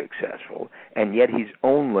extraordinarily successful, and yet he's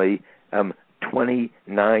only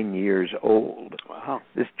 29 years old. Wow.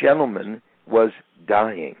 This gentleman was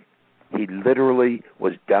dying. He literally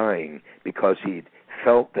was dying because he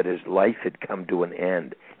felt that his life had come to an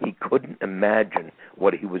end. He couldn't imagine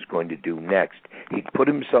what he was going to do next. He put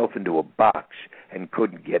himself into a box and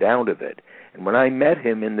couldn't get out of it. And when I met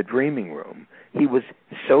him in the dreaming room, he was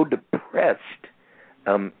so depressed,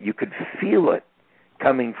 you could feel it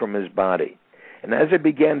coming from his body. And as I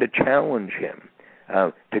began to challenge him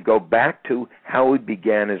to go back to how he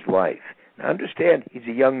began his life, now understand, he's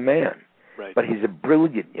a young man, but he's a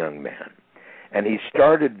brilliant young man. And he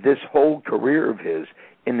started this whole career of his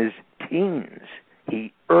in his teens.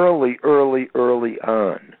 He early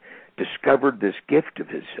on discovered this gift of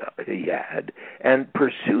his he had and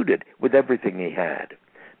pursued it with everything he had.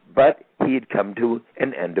 But he had come to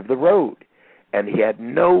an end of the road, and he had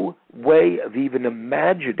no way of even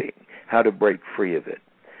imagining how to break free of it.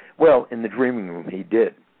 Well, in the dreaming room, he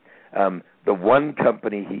did. The one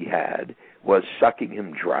company he had was sucking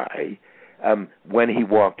him dry when he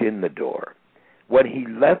walked in the door. When he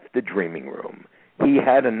left the dreaming room, he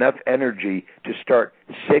had enough energy to start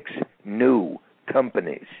 6 new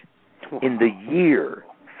companies in the year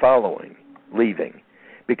following leaving,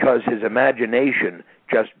 because his imagination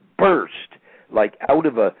just burst like out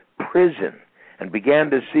of a prison and began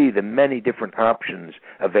to see the many different options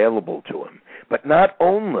available to him. But not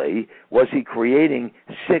only was he creating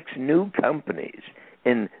 6 new companies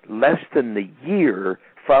in less than the year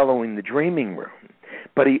following the dreaming room,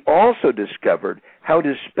 but he also discovered how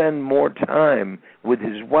to spend more time with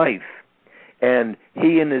his wife. And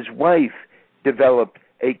he and his wife developed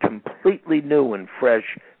a completely new and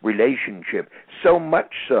fresh relationship. So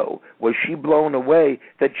much so was she blown away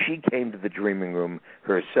that she came to the dreaming room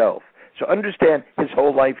herself. So understand, his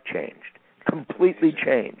whole life changed, completely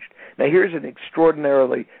changed. Now here's an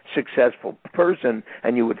extraordinarily successful person,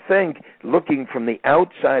 and you would think, looking from the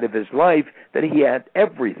outside of his life, that he had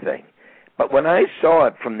everything. But when I saw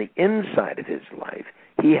it from the inside of his life,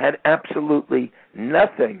 he had absolutely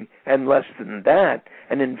nothing and less than that,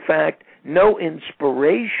 and in fact, no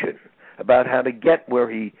inspiration about how to get where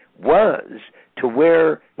he was to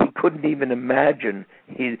where he couldn't even imagine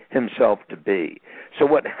himself to be. So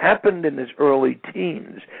what happened in his early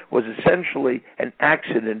teens was essentially an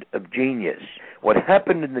accident of genius. What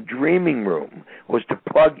happened in the dreaming room was to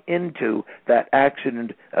plug into that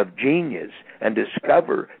accident of genius and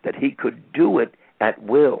discover that he could do it at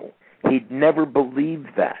will. He'd never believed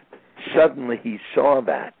that. Suddenly he saw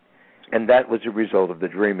that, and that was a result of the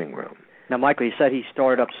dreaming room. Now, Michael, you said he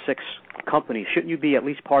started up 6 companies. Shouldn't you be at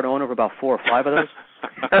least part owner of about 4 or 5 of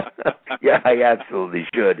those? Yeah, I absolutely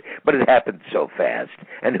should, but it happened so fast.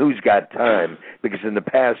 And who's got time? Because in the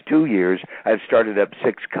past 2 years, I've started up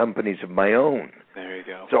 6 companies of my own. There you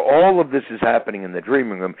go. So all of this is happening in the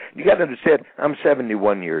dreaming room. You got to understand, I'm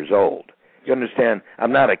 71 years old. You understand?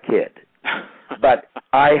 I'm not a kid. But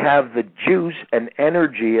I have the juice and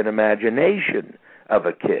energy and imagination of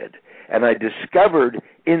a kid. And I discovered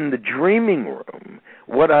in the dreaming room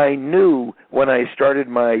what I knew when I started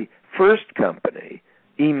my first company,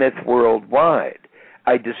 eMyth Worldwide.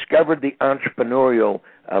 I discovered the entrepreneurial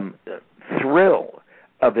thrill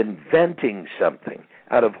of inventing something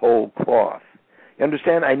out of whole cloth. You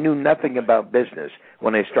understand? I knew nothing about business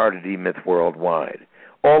when I started eMyth Worldwide.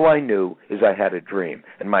 All I knew is I had a dream,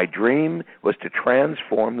 and my dream was to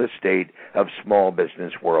transform the state of small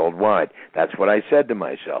business worldwide. That's what I said to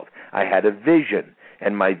myself. I had a vision,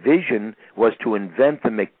 and my vision was to invent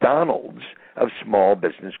the McDonald's of small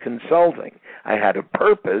business consulting. I had a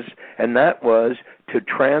purpose, and that was to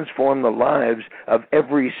transform the lives of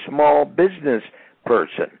every small business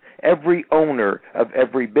person, every owner of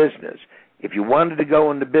every business. If you wanted to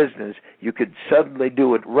go into business, you could suddenly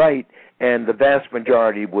do it right, and the vast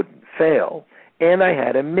majority wouldn't fail. And I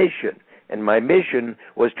had a mission, and my mission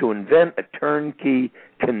was to invent a turnkey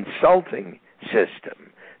consulting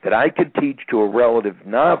system that I could teach to a relative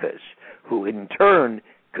novice who in turn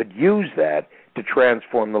could use that to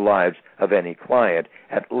transform the lives of any client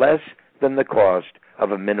at less than the cost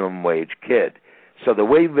of a minimum wage kid. So the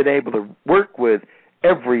way we've been able to work with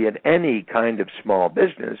every and any kind of small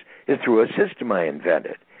business is through a system I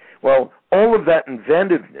invented. Well, all of that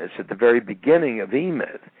inventiveness at the very beginning of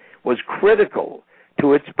eMyth was critical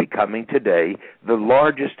to its becoming today the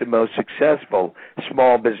largest and most successful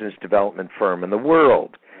small business development firm in the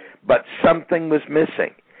world. But something was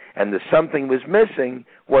missing, and the something was missing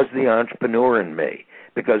was the entrepreneur in me,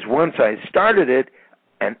 because once I started it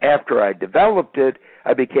and after I developed it,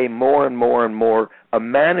 I became more and more and more a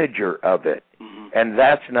manager of it. And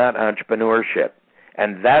that's not entrepreneurship.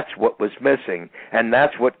 And that's what was missing. And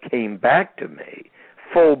that's what came back to me,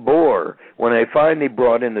 full bore, when I finally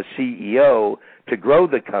brought in a CEO to grow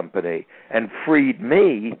the company and freed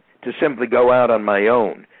me to simply go out on my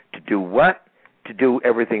own. To do what? To do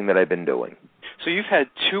everything that I've been doing. So you've had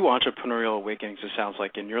 2 entrepreneurial awakenings, it sounds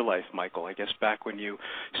like, in your life, Michael. I guess back when you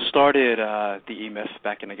started the eMyth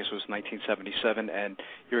back in, I guess it was 1977, and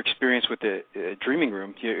your experience with the Dreaming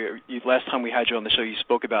Room. Last time we had you on the show, you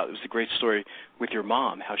spoke about, it was a great story with your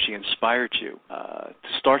mom, how she inspired you to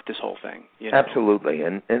start this whole thing. You know? Absolutely,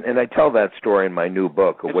 and I tell that story in my new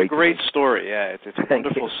book, Awakening. It's a great story, yeah. It's a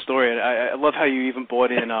wonderful story. And I love how you even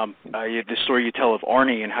brought in the story you tell of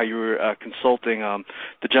Arnie and how you were consulting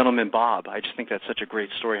the gentleman Bob. I just think that's such a great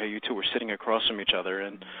story, how you two were sitting across from each other,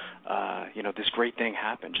 and this great thing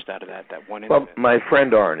happened just out of that one incident. Well, my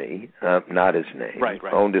friend Arnie, not his name, right.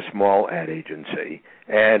 owned a small ad agency,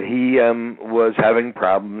 and he was having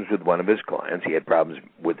problems with one of his clients. He had problems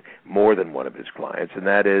with more than one of his clients, and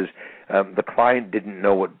that is the client didn't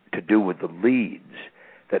know what to do with the leads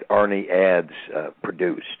that Arnie ads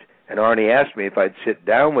produced. And Arnie asked me if I'd sit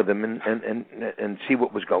down with him and see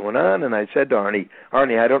what was going on. And I said to Arnie,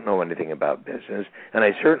 I don't know anything about business, and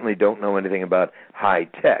I certainly don't know anything about high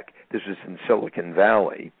tech. This was in Silicon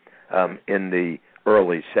Valley in the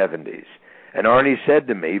early 70s. And Arnie said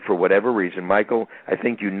to me, for whatever reason, Michael, I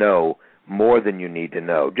think you know more than you need to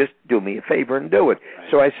know. Just do me a favor and do it.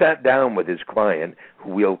 Right. So I sat down with his client,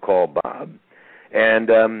 who we'll call Bob, and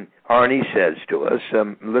Arnie says to us,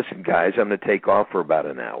 listen, guys, I'm going to take off for about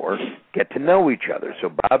an hour, get to know each other. So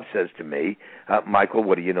Bob says to me, Michael,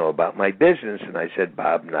 what do you know about my business? And I said,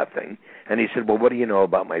 Bob, nothing. And he said, well, what do you know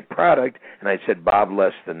about my product? And I said, Bob,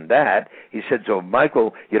 less than that. He said, so,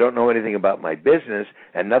 Michael, you don't know anything about my business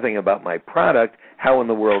and nothing about my product. How in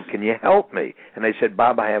the world can you help me? And I said,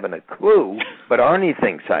 Bob, I haven't a clue, but Arnie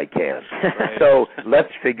thinks I can. Right. So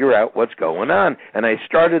let's figure out what's going on. And I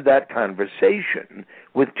started that conversation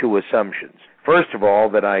with two assumptions. First of all,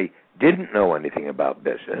 that I didn't know anything about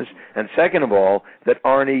business, and second of all, that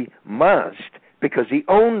Arnie must, because he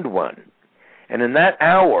owned one. And in that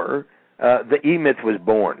hour, the E-Myth was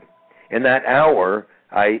born. In that hour,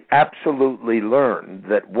 I absolutely learned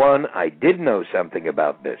that, one, I did know something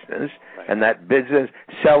about business, right, and that business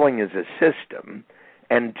selling is a system,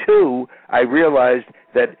 and two, I realized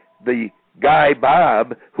that the guy,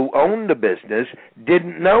 Bob, who owned the business,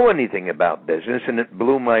 didn't know anything about business, and it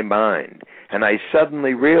blew my mind. And I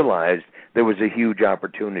suddenly realized there was a huge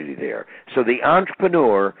opportunity there. So the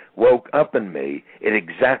entrepreneur woke up in me at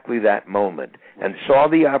exactly that moment and saw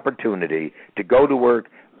the opportunity to go to work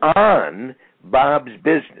on Bob's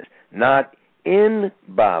business, not in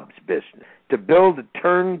Bob's business, to build a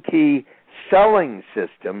turnkey selling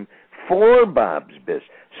system for Bob's business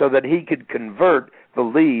so that he could convert the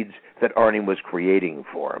leads that Arnie was creating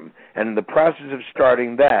for him. And in the process of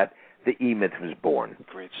starting that, the E-Myth was born.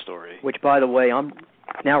 Great story. Which, by the way, I'm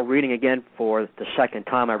now reading again for the second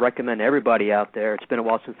time. I recommend everybody out there, it's been a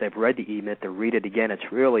while since they've read the E-Myth, to read it again.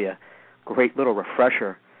 It's really a great little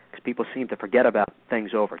refresher, because people seem to forget about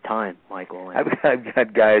things over time, Michael. I've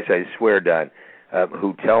got guys, I swear, Don,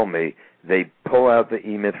 who tell me they pull out the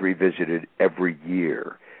E-Myth Revisited every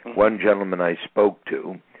year. Mm-hmm. One gentleman I spoke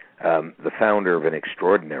to, the founder of an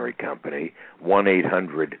extraordinary company,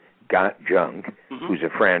 1-800-GOT-JUNK, mm-hmm, who's a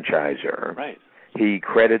franchisor. Right. He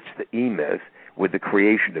credits the E-Myth with the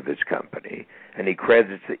creation of his company, and he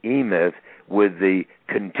credits the E-Myth with the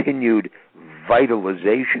continued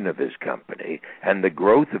vitalization of his company and the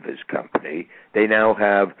growth of his company. They now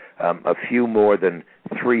have a few more than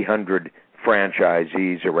 300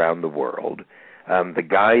 franchisees around the world. The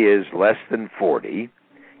guy is less than 40.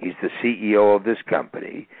 He's the CEO of this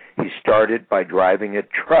company. He started by driving a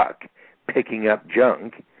truck, picking up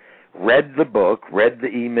junk, read the book, read the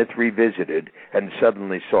E-Myth Revisited, and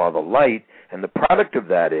suddenly saw the light. And the product of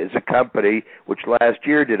that is a company which last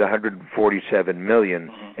year did $147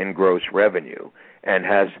 million in gross revenue and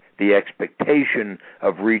has the expectation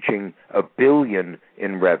of reaching $1 billion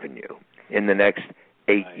in revenue in the next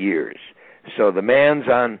 8 years. So the man's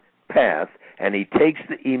on path, and he takes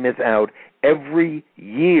the E-Myth out every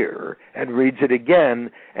year and reads it again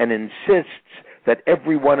and insists that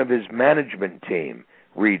every one of his management team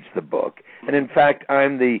reads the book. And in fact,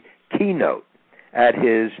 I'm the keynote at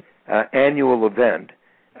his annual event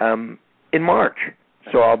in March.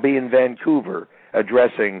 So I'll be in Vancouver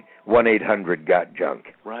addressing 1-800-GOT-JUNK.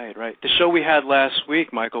 Right. The show we had last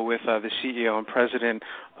week, Michael, with the CEO and president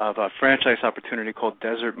of a franchise opportunity called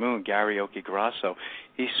Desert Moon, Gary Okigrasso,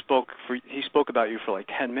 he spoke about you for like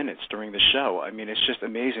 10 minutes during the show. I mean, it's just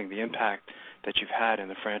amazing the impact that you've had in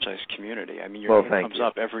the franchise community. I mean, your name comes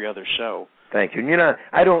up every other show. Thank you. And,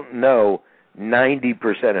 I don't know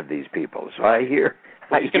 90% of these people, so I hear...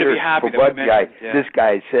 Well, he's going to be happy for what guy, this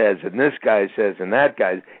guy says, and this guy says, and that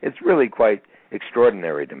guy. It's really quite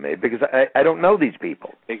extraordinary to me because I don't know these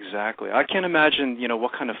people. Exactly. I can't imagine,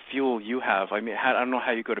 what kind of fuel you have. I mean, I don't know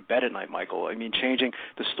how you go to bed at night, Michael. I mean, changing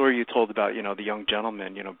the story you told about, the young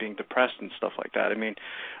gentleman, being depressed and stuff like that. I mean,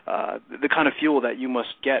 the kind of fuel that you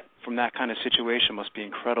must get from that kind of situation must be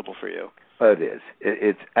incredible for you. It is.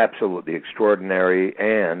 It's absolutely extraordinary,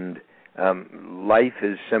 and life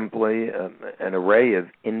is simply an array of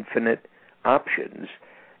infinite options,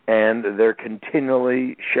 and they're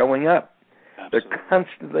continually showing up. They're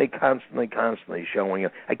constantly showing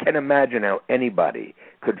up. I can't imagine how anybody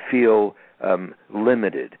could feel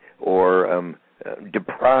limited or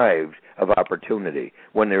deprived of opportunity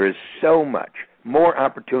when there is so much more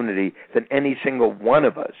opportunity than any single one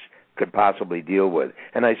of us could possibly deal with.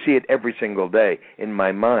 And I see it every single day in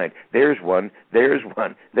my mind. There's one.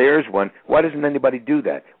 Why doesn't anybody do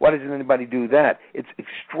that? Why doesn't anybody do that? It's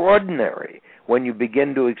extraordinary when you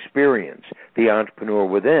begin to experience the entrepreneur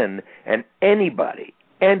within, and anybody,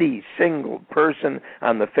 any single person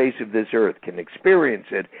on the face of this earth can experience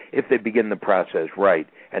it if they begin the process right,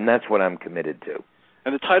 and that's what I'm committed to.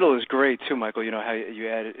 And the title is great, too, Michael. You know, how you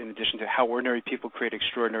added, in addition to how ordinary people create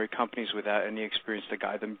extraordinary companies without any experience to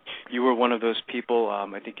guide them. You were one of those people.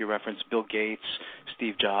 I think you referenced Bill Gates,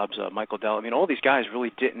 Steve Jobs, Michael Dell. I mean, all these guys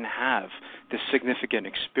really didn't have this significant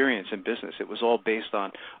experience in business. It was all based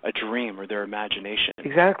on a dream or their imagination.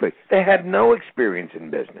 Exactly. They had no experience in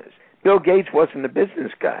business. Bill Gates wasn't a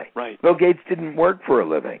business guy. Right. Bill Gates didn't work for a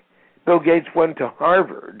living. Bill Gates went to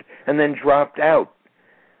Harvard and then dropped out.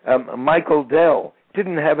 Michael Dell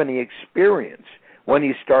didn't have any experience when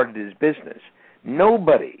he started his business.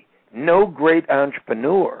 Nobody, no great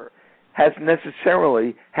entrepreneur has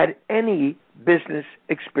necessarily had any business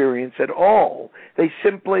experience at all. They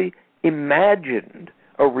simply imagined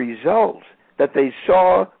a result that they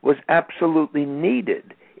saw was absolutely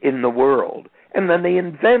needed in the world, and then they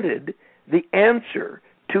invented the answer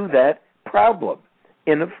to that problem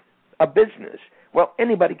in a business. Well,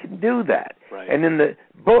 anybody can do that. Right. And in the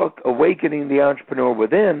book, Awakening the Entrepreneur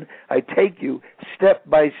Within, I take you step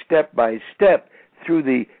by step through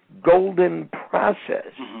the golden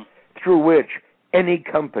process through which any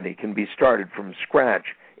company can be started from scratch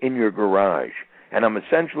in your garage. And I'm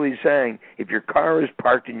essentially saying, if your car is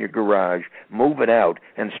parked in your garage, move it out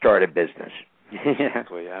and start a business.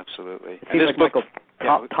 Exactly, absolutely. It seems like, Michael,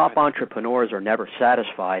 top entrepreneurs are never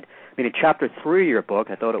satisfied. I mean, in Chapter 3 of your book,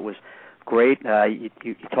 I thought it was great.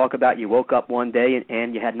 You talk about you woke up one day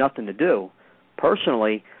and you had nothing to do.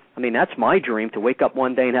 Personally, I mean, that's my dream, to wake up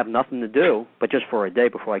one day and have nothing to do, but just for a day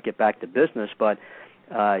before I get back to business. But,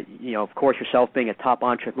 you know, of course, yourself being a top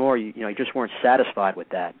entrepreneur, you just weren't satisfied with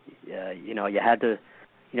that. You had to,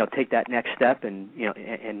 take that next step and,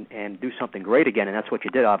 and do something great again, and that's what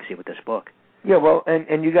you did, obviously, with this book. Yeah, well,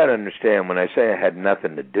 and you got to understand, when I say I had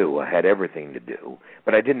nothing to do, I had everything to do,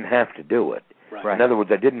 but I didn't have to do it. Right. In other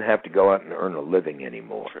words, I didn't have to go out and earn a living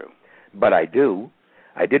anymore. True. But I do.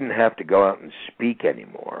 I didn't have to go out and speak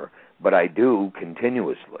anymore, but I do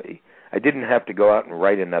continuously. I didn't have to go out and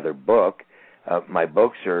write another book. My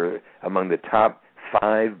books are among the top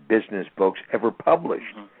 5 business books ever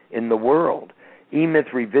published in the world.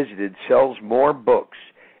 E-Myth Revisited sells more books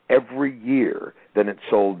every year than it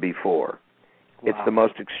sold before. Wow. It's the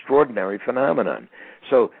most extraordinary phenomenon.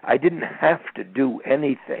 So I didn't have to do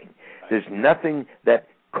anything. There's nothing that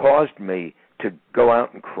caused me to go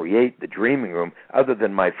out and create the dreaming room other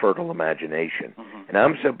than my fertile imagination. And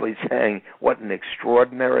I'm simply saying, what an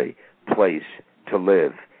extraordinary place to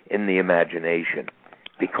live in the imagination,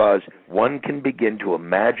 because one can begin to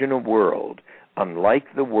imagine a world unlike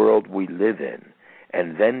the world we live in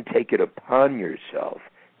and then take it upon yourself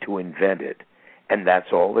to invent it. And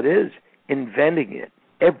that's all it is, inventing it.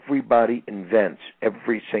 Everybody invents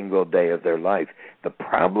every single day of their life. The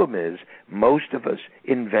problem is most of us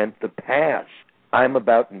invent the past. I'm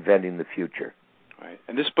about inventing the future. Right.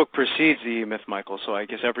 And this book precedes the E-Myth, Michael, so I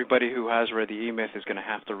guess everybody who has read the E-Myth is going to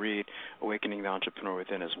have to read Awakening the Entrepreneur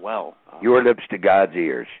Within as well. Your lips to God's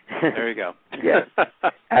ears. There you go. Yes,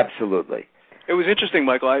 absolutely. It was interesting,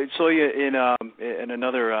 Michael. I saw you in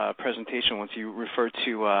another presentation once. You referred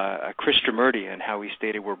to Chris Stramurti and how he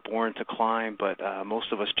stated we're born to climb, but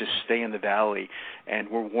most of us just stay in the valley, and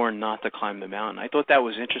we're warned not to climb the mountain. I thought that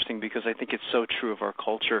was interesting because I think it's so true of our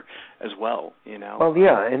culture as well. Well,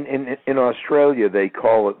 yeah. In Australia, they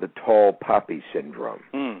call it the tall poppy syndrome.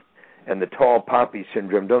 And the tall poppy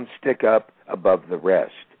syndrome, don't stick up above the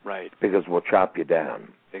rest. Right. Because we'll chop you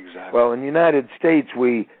down. Exactly. Well, in the United States,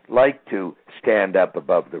 we like to stand up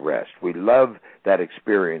above the rest. We love that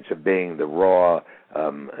experience of being the raw,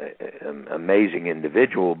 amazing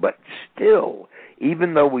individual, but still,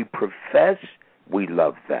 even though we profess we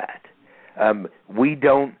love that, we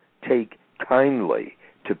don't take kindly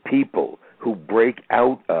to people who break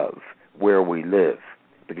out of where we live,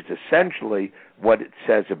 because essentially what it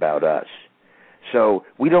says about us. So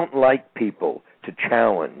we don't like people to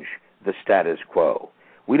challenge the status quo.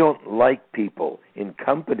 We don't like people in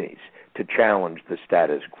companies to challenge the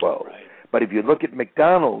status quo. Right. But if you look at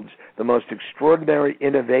McDonald's, the most extraordinary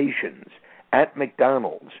innovations at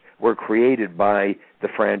McDonald's were created by the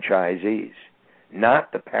franchisees.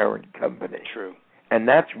 not the parent company. True. And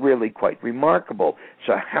that's really quite remarkable.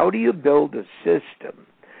 So how do you build a system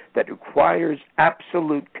that requires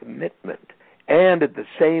absolute commitment and at the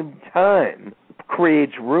same time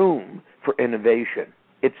creates room for innovation?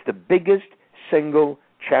 It's the biggest single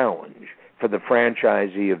challenge for the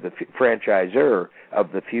franchisor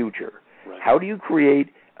of the future. Right. How do you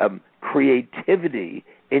create creativity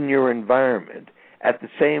in your environment, at the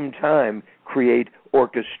same time create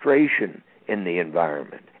orchestration in the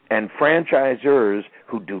environment? And franchisors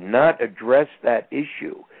who do not address that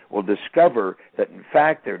issue will discover that, in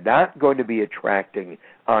fact, they're not going to be attracting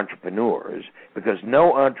entrepreneurs, because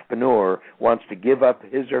no entrepreneur wants to give up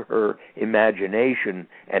his or her imagination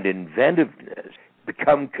and inventiveness,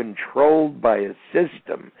 become controlled by a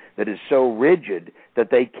system that is so rigid that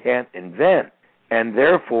they can't invent. And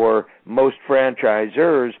therefore, most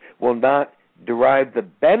franchisors will not derive the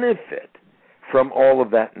benefit from all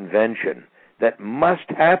of that invention that must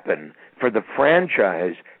happen for the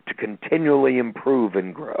franchise to continually improve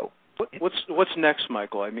and grow. What's next,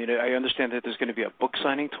 Michael? I mean, I understand that there's going to be a book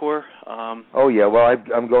signing tour. Oh, yeah. Well,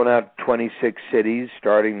 I'm going out 26 cities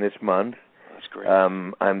starting this month. That's great.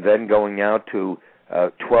 I'm then going out to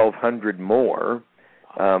 1,200 more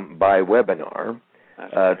by webinar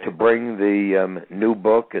to bring the new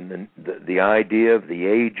book and the idea of the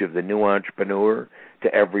age of the new entrepreneur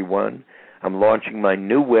to everyone. I'm launching my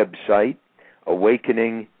new website,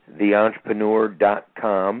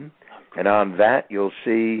 awakeningtheentrepreneur.com, and on that you'll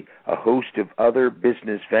see a host of other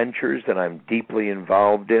business ventures that I'm deeply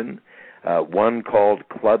involved in, one called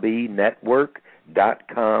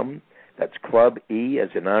clubenetwork.com. That's Club E as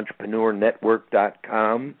in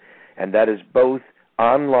entrepreneurnetwork.com, and that is both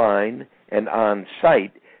online and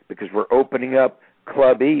on-site, because we're opening up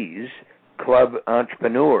Club E's, Club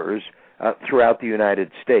Entrepreneurs, throughout the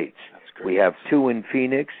United States. We have 2 in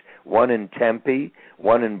Phoenix, 1 in Tempe,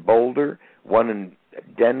 1 in Boulder, 1 in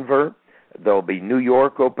Denver. There'll be New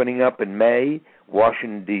York opening up in May,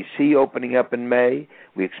 Washington, D.C. opening up in May.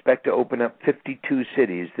 We expect to open up 52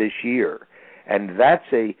 cities this year. And that's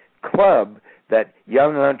a club that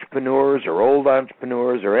young entrepreneurs or old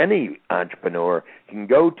entrepreneurs or any entrepreneur can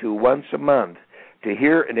go to once a month to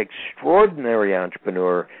hear an extraordinary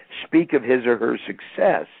entrepreneur speak of his or her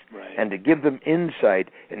success, right, and to give them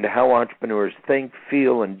insight into how entrepreneurs think,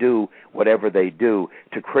 feel, and do whatever they do,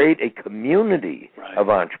 to create a community, right, of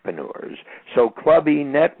entrepreneurs. So Club E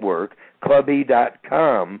Network,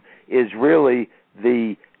 clube.com, is really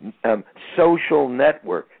the social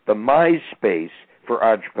network, the MySpace for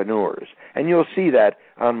entrepreneurs. And you'll see that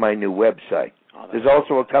on my new website. There's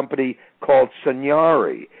also a company called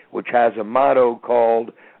Sanyari, which has a motto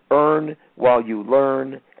called Earn While You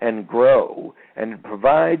Learn and Grow, and it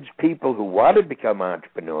provides people who want to become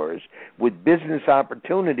entrepreneurs with business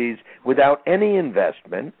opportunities without any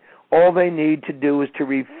investment. All they need to do is to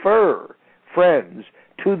refer friends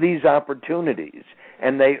to these opportunities,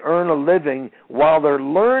 and they earn a living while they're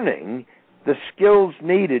learning the skills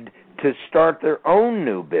needed to start their own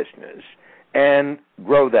new business and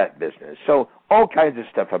grow that business. So all kinds of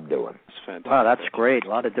stuff I'm doing. Wow, that's great. A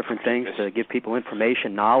lot of different things to give people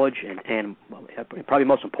information, knowledge, and probably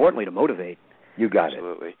most importantly, to motivate. You got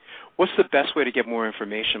Absolutely. It. What's the best way to get more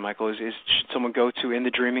information, Michael? Should someone go to In the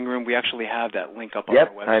Dreaming Room? We actually have that link up on our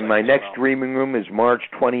website. And my next Dreaming Room is March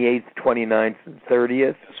 28th, 29th, and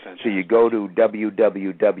 30th. That's fantastic. So you go to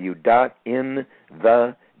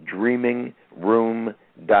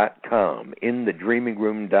www.inthedreamingroom.com,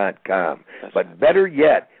 inthedreamingroom.com. But better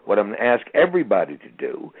yet, what I'm going to ask everybody to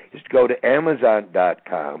do is to go to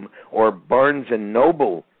Amazon.com or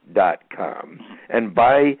BarnesandNoble.com and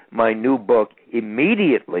buy my new book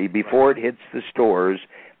immediately before it hits the stores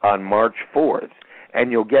on March 4th.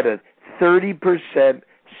 And you'll get a 30%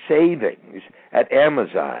 savings at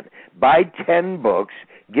Amazon. Buy 10 books,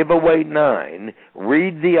 give away 9,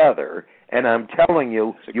 read the other, and I'm telling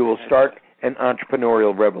you, you will start an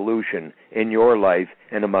entrepreneurial revolution in your life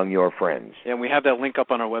and among your friends. Yeah, and we have that link up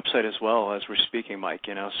on our website as well as we're speaking, Mike,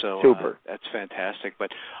 so super. That's fantastic.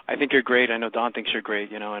 But I think you're great. I know Don thinks you're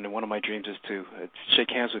great, and one of my dreams is to shake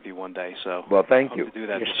hands with you one day. So well, thank you. To do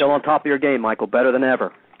that You're still on top of your game, Michael, better than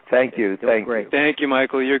ever. Thank you. Thank you. Thank you,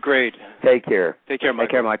 Michael. You're great. Take care. Take care, Michael.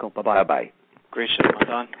 Take care, Michael. Bye-bye. Bye-bye. Great show,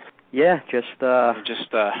 Don. Yeah, just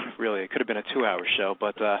really, it could have been a 2-hour show,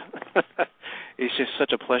 but it's just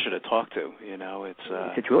such a pleasure to talk to.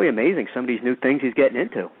 It's really amazing some of these new things he's getting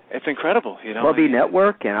into. It's incredible, Club E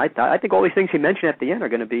Network, and I think all these things he mentioned at the end are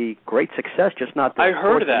going to be great success. Just not the I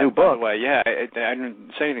heard of that, new by book. the way. Yeah, I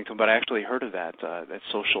didn't say anything to him, but I actually heard of that. That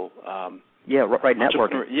social. right,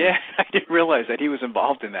 networking. Yeah, I didn't realize that he was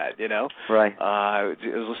involved in that, Right. I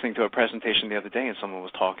was listening to a presentation the other day, and someone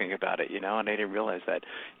was talking about it, and I didn't realize that,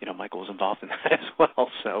 Michael was involved in that as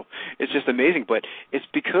well. So it's just amazing. But it's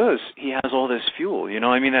because he has all this fuel,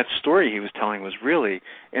 that story he was telling was really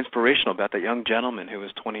inspirational about that young gentleman who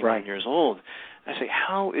was 29 years old. I say,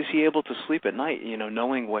 how is he able to sleep at night,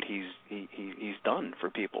 knowing what he's done for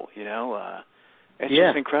people, It's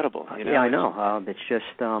just incredible. Yeah, I know. It's just,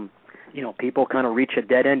 people kind of reach a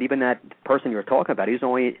dead end. Even that person you were talking about, he's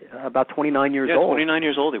only about 29 years old. 29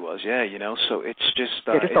 years old he was, so it's just...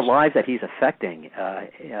 just the lives that he's affecting,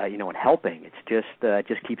 and helping. It's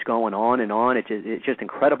just keeps going on and on. It's just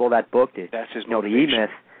incredible, that book. That's his motivation. The E-Myth.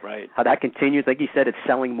 Right. How that continues, like you said, it's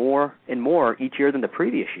selling more and more each year than the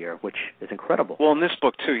previous year, which is incredible. Well, in this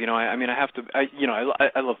book too, I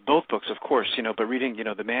love both books, of course, but reading,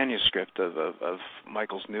 the manuscript of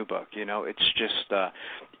Michael's new book, it's just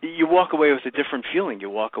you walk away with a different feeling. You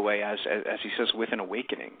walk away as he says, with an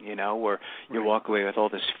awakening, or you walk away with all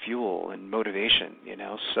this fuel and motivation,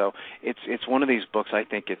 So it's one of these books. I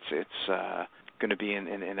think it's going to be in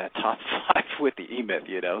that top 5 with the E-Myth,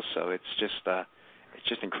 So it's just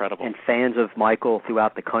incredible. And fans of Michael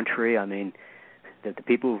throughout the country, the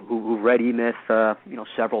people who read E-Myth,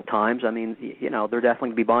 several times, they're definitely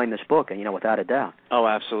going to be buying this book, without a doubt. Oh,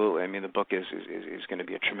 absolutely. The book is going to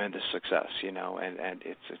be a tremendous success, and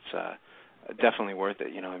it's definitely worth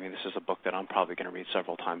it. This is a book that I'm probably going to read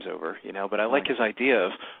several times over, but I like his idea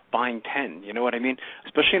of buying 10,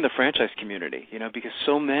 especially in the franchise community, because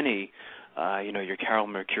so many... your Carol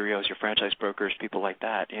Mercurios, your franchise brokers, people like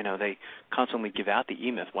that, they constantly give out the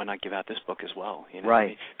E-Myth. Why not give out this book as well?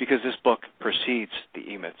 Right. Because this book precedes the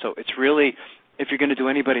E-Myth. So it's really, if you're going to do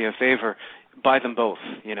anybody a favor, buy them both,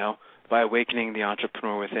 by Awakening the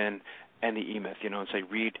Entrepreneur Within and the E-Myth, and say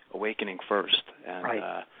read Awakening first. And,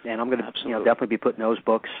 right. And I'm going to definitely be putting those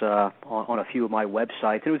books on a few of my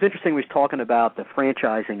websites. And it was interesting, we was talking about the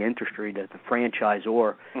franchising industry, the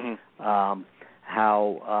franchisor,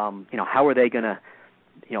 how are they going to,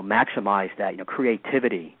 maximize that,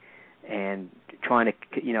 creativity and trying to,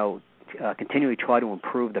 continually try to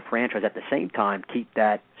improve the franchise at the same time, keep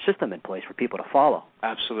that system in place for people to follow.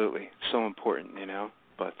 Absolutely. So important,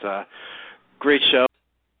 But great show.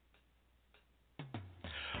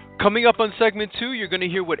 Coming up on segment 2, you're going to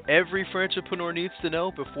hear what every franchipreneur needs to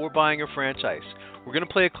know before buying a franchise. We're going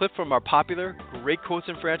to play a clip from our popular Great Quotes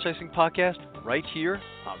in Franchising podcast right here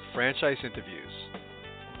on Franchise Interviews.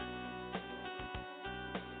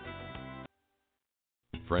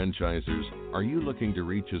 Franchisers, are you looking to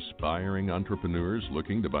reach aspiring entrepreneurs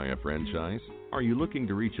looking to buy a franchise? Are you looking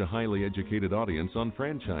to reach a highly educated audience on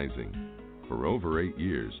franchising? For over 8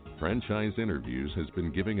 years, Franchise Interviews has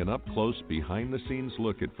been giving an up-close, behind-the-scenes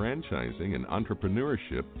look at franchising and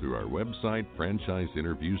entrepreneurship through our website,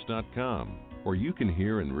 franchiseinterviews.com, where you can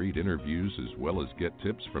hear and read interviews as well as get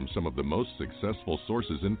tips from some of the most successful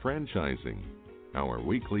sources in franchising. Our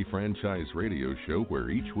weekly franchise radio show where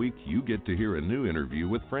each week you get to hear a new interview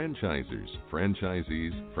with franchisers,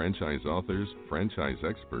 franchisees, franchise authors, franchise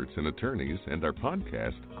experts, and attorneys, and our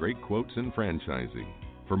podcast, Great Quotes in Franchising.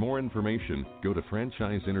 For more information, go to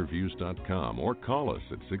franchiseinterviews.com or call us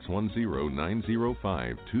at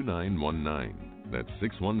 610-905-2919. That's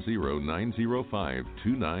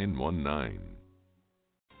 610-905-2919.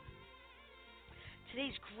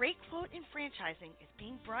 Today's Great Quote in Franchising is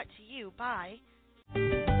being brought to you by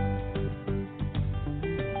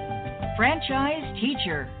Franchise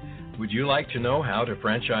Teacher. Would you like to know how to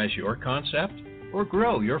franchise your concept or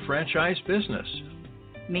grow your franchise business?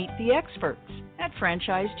 Meet the experts at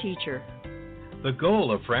Franchise Teacher. The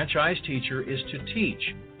goal of Franchise Teacher is to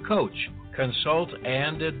teach, coach, consult,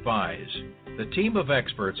 and advise. The team of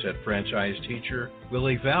experts at Franchise Teacher will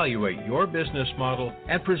evaluate your business model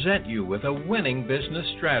and present you with a winning business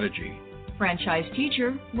strategy. Franchise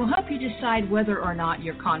Teacher will help you decide whether or not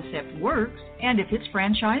your concept works and if it's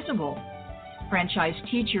franchisable. Franchise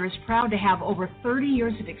Teacher is proud to have over 30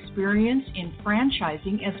 years of experience in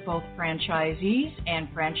franchising as both franchisees and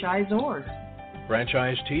franchisors.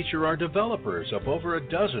 Franchise Teacher are developers of over a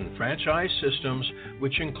dozen franchise systems,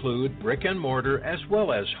 which include brick and mortar as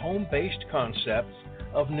well as home-based concepts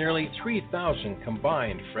of nearly 3,000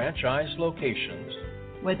 combined franchise locations.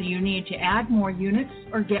 Whether you need to add more units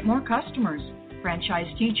or get more customers, Franchise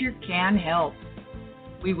Teacher can help.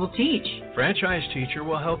 We will teach. Franchise Teacher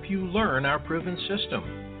will help you learn our proven system.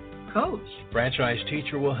 Coach. Franchise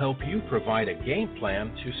Teacher will help you provide a game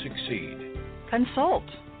plan to succeed. Consult.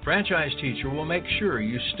 Franchise Teacher will make sure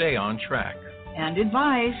you stay on track. And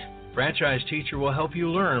advise. Franchise Teacher will help you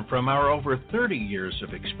learn from our over 30 years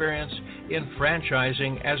of experience in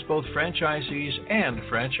franchising as both franchisees and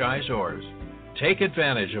franchisors. Take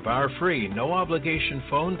advantage of our free, no-obligation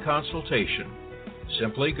phone consultation.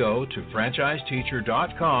 Simply go to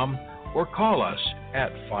franchiseteacher.com or call us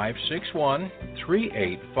at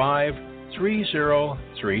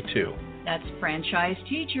 561-385-3032. That's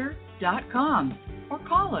franchiseteacher.com or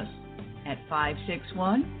call us at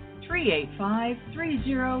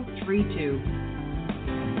 561-385-3032.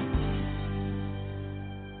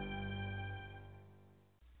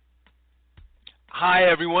 Hi,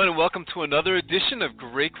 everyone, and welcome to another edition of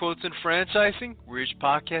Great Quotes in Franchising, where each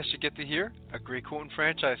podcast you get to hear a great quote in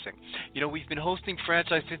franchising. You know, we've been hosting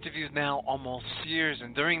franchise interviews now almost years,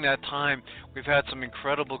 and during that time, we've had some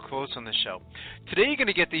incredible quotes on the show. Today, you're going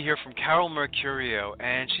to get to hear from Carol Mercurio,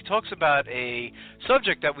 and she talks about a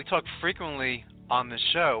subject that we talk frequently on the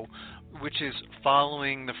show, which is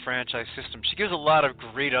following the franchise system. She gives a lot of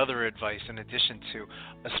great other advice in addition to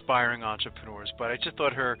aspiring entrepreneurs, but I just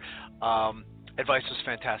thought her advice was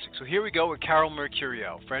fantastic. So here we go with Carol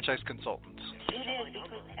Mercurio, franchise consultant. It is,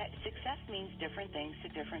 because success means different things to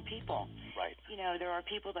different people. Right. You know, there are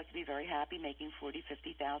people that could be very happy making $40,000,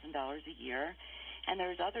 $50,000 a year, and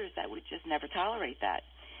there's others that would just never tolerate that.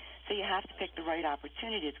 So you have to pick the right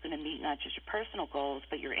opportunity. It's going to meet not just your personal goals,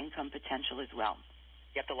 but your income potential as well.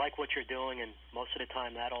 You have to like what you're doing, and most of the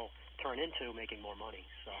time that'll turn into making more money.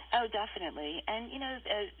 So. Oh, definitely. And, you know,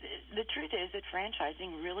 the truth is that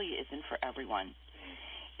franchising really isn't for everyone.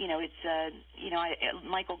 You know, it's,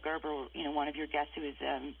 Michael Gerber, you know, one of your guests who is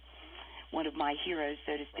one of my heroes,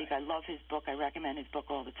 so to speak. Right. I love his book. I recommend his book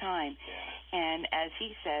all the time. Yeah. And as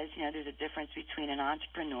he says, you know, there's a difference between an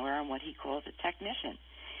entrepreneur and what he calls a technician.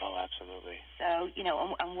 Oh, absolutely. So, you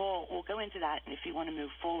know, and we'll go into that if you want to move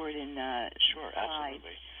forward in Sure, slides.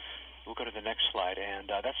 Absolutely. We'll go to the next slide, and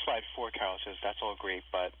that's slide 4, Carol says. That's all great,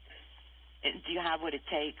 but do you have what it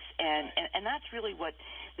takes? And that's really what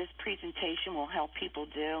this presentation will help people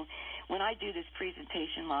do. When I do this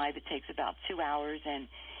presentation live, it takes about 2 hours, and,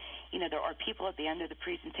 you know, there are people at the end of the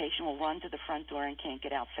presentation will run to the front door and can't get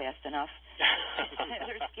out fast enough.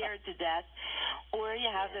 They're scared to death. Or you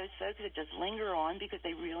have those folks that just linger on because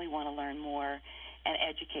they really want to learn more and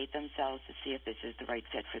educate themselves to see if this is the right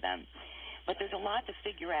fit for them. But there's a lot to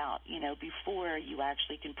figure out, you know, before you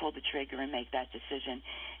actually can pull the trigger and make that decision.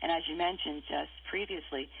 And as you mentioned just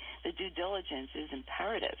previously, the due diligence is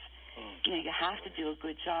imperative. You know, you have to do a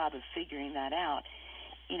good job of figuring that out.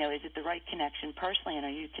 You know, is it the right connection personally, and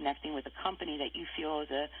are you connecting with a company that you feel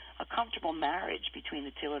is a comfortable marriage between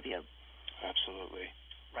the two of you? Absolutely.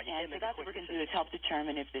 Right. And so that's what we're going to do, is help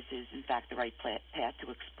determine if this is, in fact, the right path to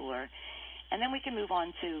explore. And then we can move on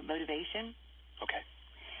to motivation. Okay.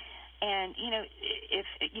 And, you know,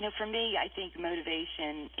 for me, I think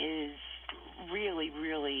motivation is really,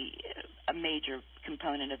 really a major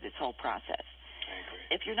component of this whole process. I agree.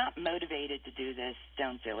 If you're not motivated to do this,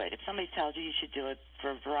 don't do it. If somebody tells you you should do it for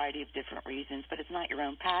a variety of different reasons, but it's not your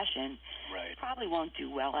own passion, right, you probably won't do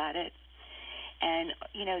well at it. And,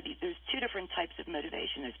 you know, there's two different types of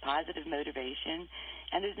motivation. There's positive motivation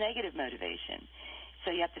and there's negative motivation. So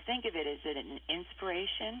you have to think of it, is it an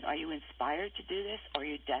inspiration? Are you inspired to do this, or are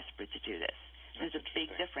you desperate to do this? There's a big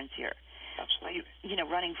difference here. Absolutely. Are you know,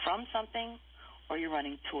 running from something, or you're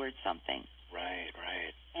running towards something? Right,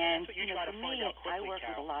 right. And, you know, try to for find me, out quickly, I work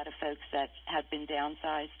Carol. with a lot of folks that have been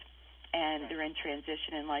downsized, and they're in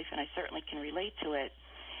transition in life, and I certainly can relate to it.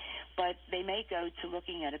 But they may go to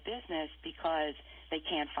looking at a business because they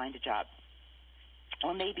can't find a job.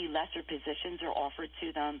 Or maybe lesser positions are offered to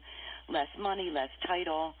them, less money, less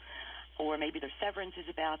title, or maybe their severance is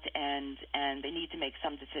about to end and they need to make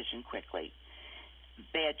some decision quickly.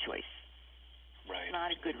 Bad choice. Right. It's not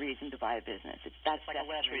a good reason to buy a business. It's like a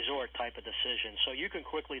last resort type of decision. So you can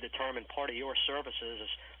quickly determine part of your services is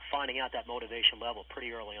finding out that motivation level pretty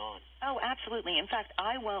early on. Oh, absolutely. In fact,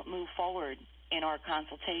 I won't move forward in our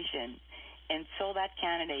consultation until that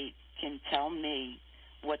candidate can tell me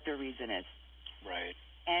what their reason is. Right.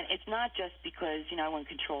 And it's not just because, you know, I want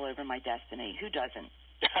control over my destiny. Who doesn't?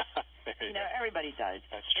 You know, everybody does.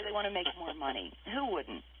 That's true. They want to make more money. Who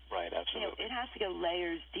wouldn't? Right, absolutely. You know, it has to go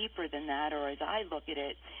layers deeper than that, or as I look at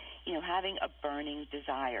it, you know, having a burning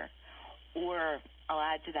desire. Or I'll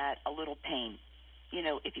add to that a little pain. You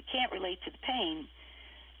know, if you can't relate to the pain,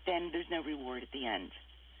 then there's no reward at the end.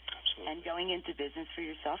 Absolutely. And going into business for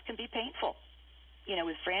yourself can be painful. You know,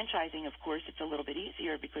 with franchising, of course, it's a little bit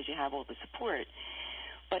easier because you have all the support.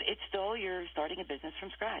 But it's still, you're starting a business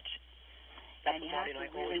from scratch. That's and you what have Marty and to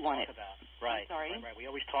I really always want talk it. about. Right. I'm sorry? Right. We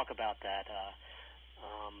always talk about that.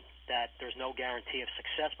 that there's no guarantee of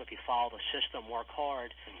success, but if you follow the system, work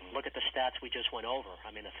hard, look at the stats we just went over.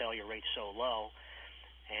 I mean, the failure rate's so low,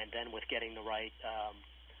 and then with getting the right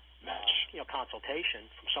consultation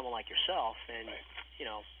from someone like yourself, and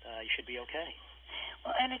you should be okay.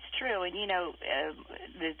 Well, and it's true, and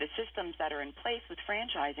the systems that are in place with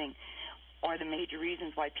franchising are the major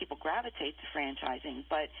reasons why people gravitate to franchising.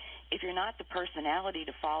 But if you're not the personality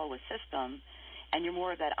to follow a system, and you're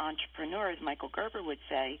more of that entrepreneur, as Michael Gerber would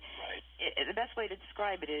say, the best way to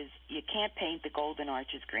describe it is you can't paint the golden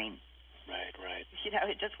arches green. Right.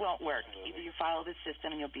 It just won't work. Absolutely. Either you follow the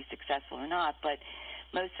system and you'll be successful or not, but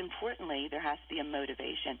most importantly, there has to be a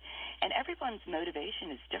motivation. And everyone's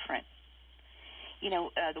motivation is different.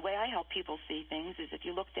 The way I help people see things is if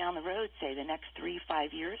you look down the road, say the next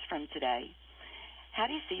 3-5 years from today, how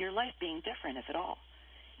do you see your life being different, if at all?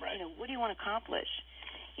 Right. What do you want to accomplish?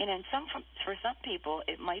 And for some people,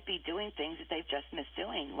 it might be doing things that they've just missed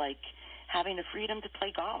doing, like having the freedom to play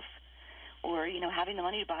golf, or having the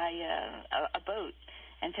money to buy a boat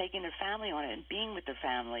and taking their family on it and being with their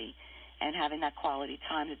family and having that quality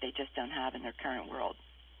time that they just don't have in their current world.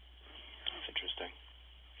 That's interesting.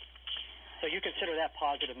 So you consider that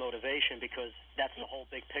positive motivation because that's the whole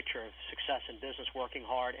big picture of success in business, working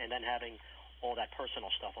hard, and then having all that personal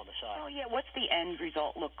stuff on the side. Oh, yeah. What's the end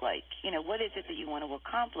result look like? What is it that you want to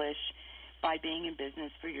accomplish by being in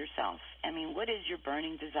business for yourself? I mean, what is your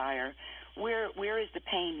burning desire? Where is the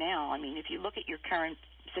pain now? I mean, if you look at your current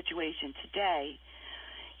situation today,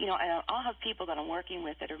 I'll have people that I'm working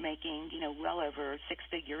with that are making, well over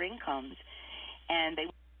six-figure incomes, and they...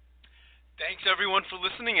 Thanks, everyone, for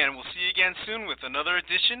listening, and we'll see you again soon with another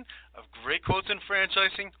edition of Great Quotes in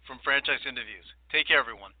Franchising from Franchise Interviews. Take care,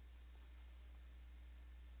 everyone.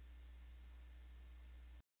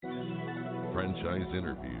 Franchise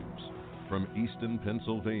Interviews. From Easton,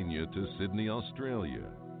 Pennsylvania to Sydney, Australia,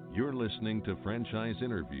 you're listening to Franchise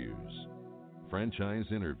Interviews. Franchise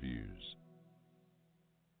Interviews.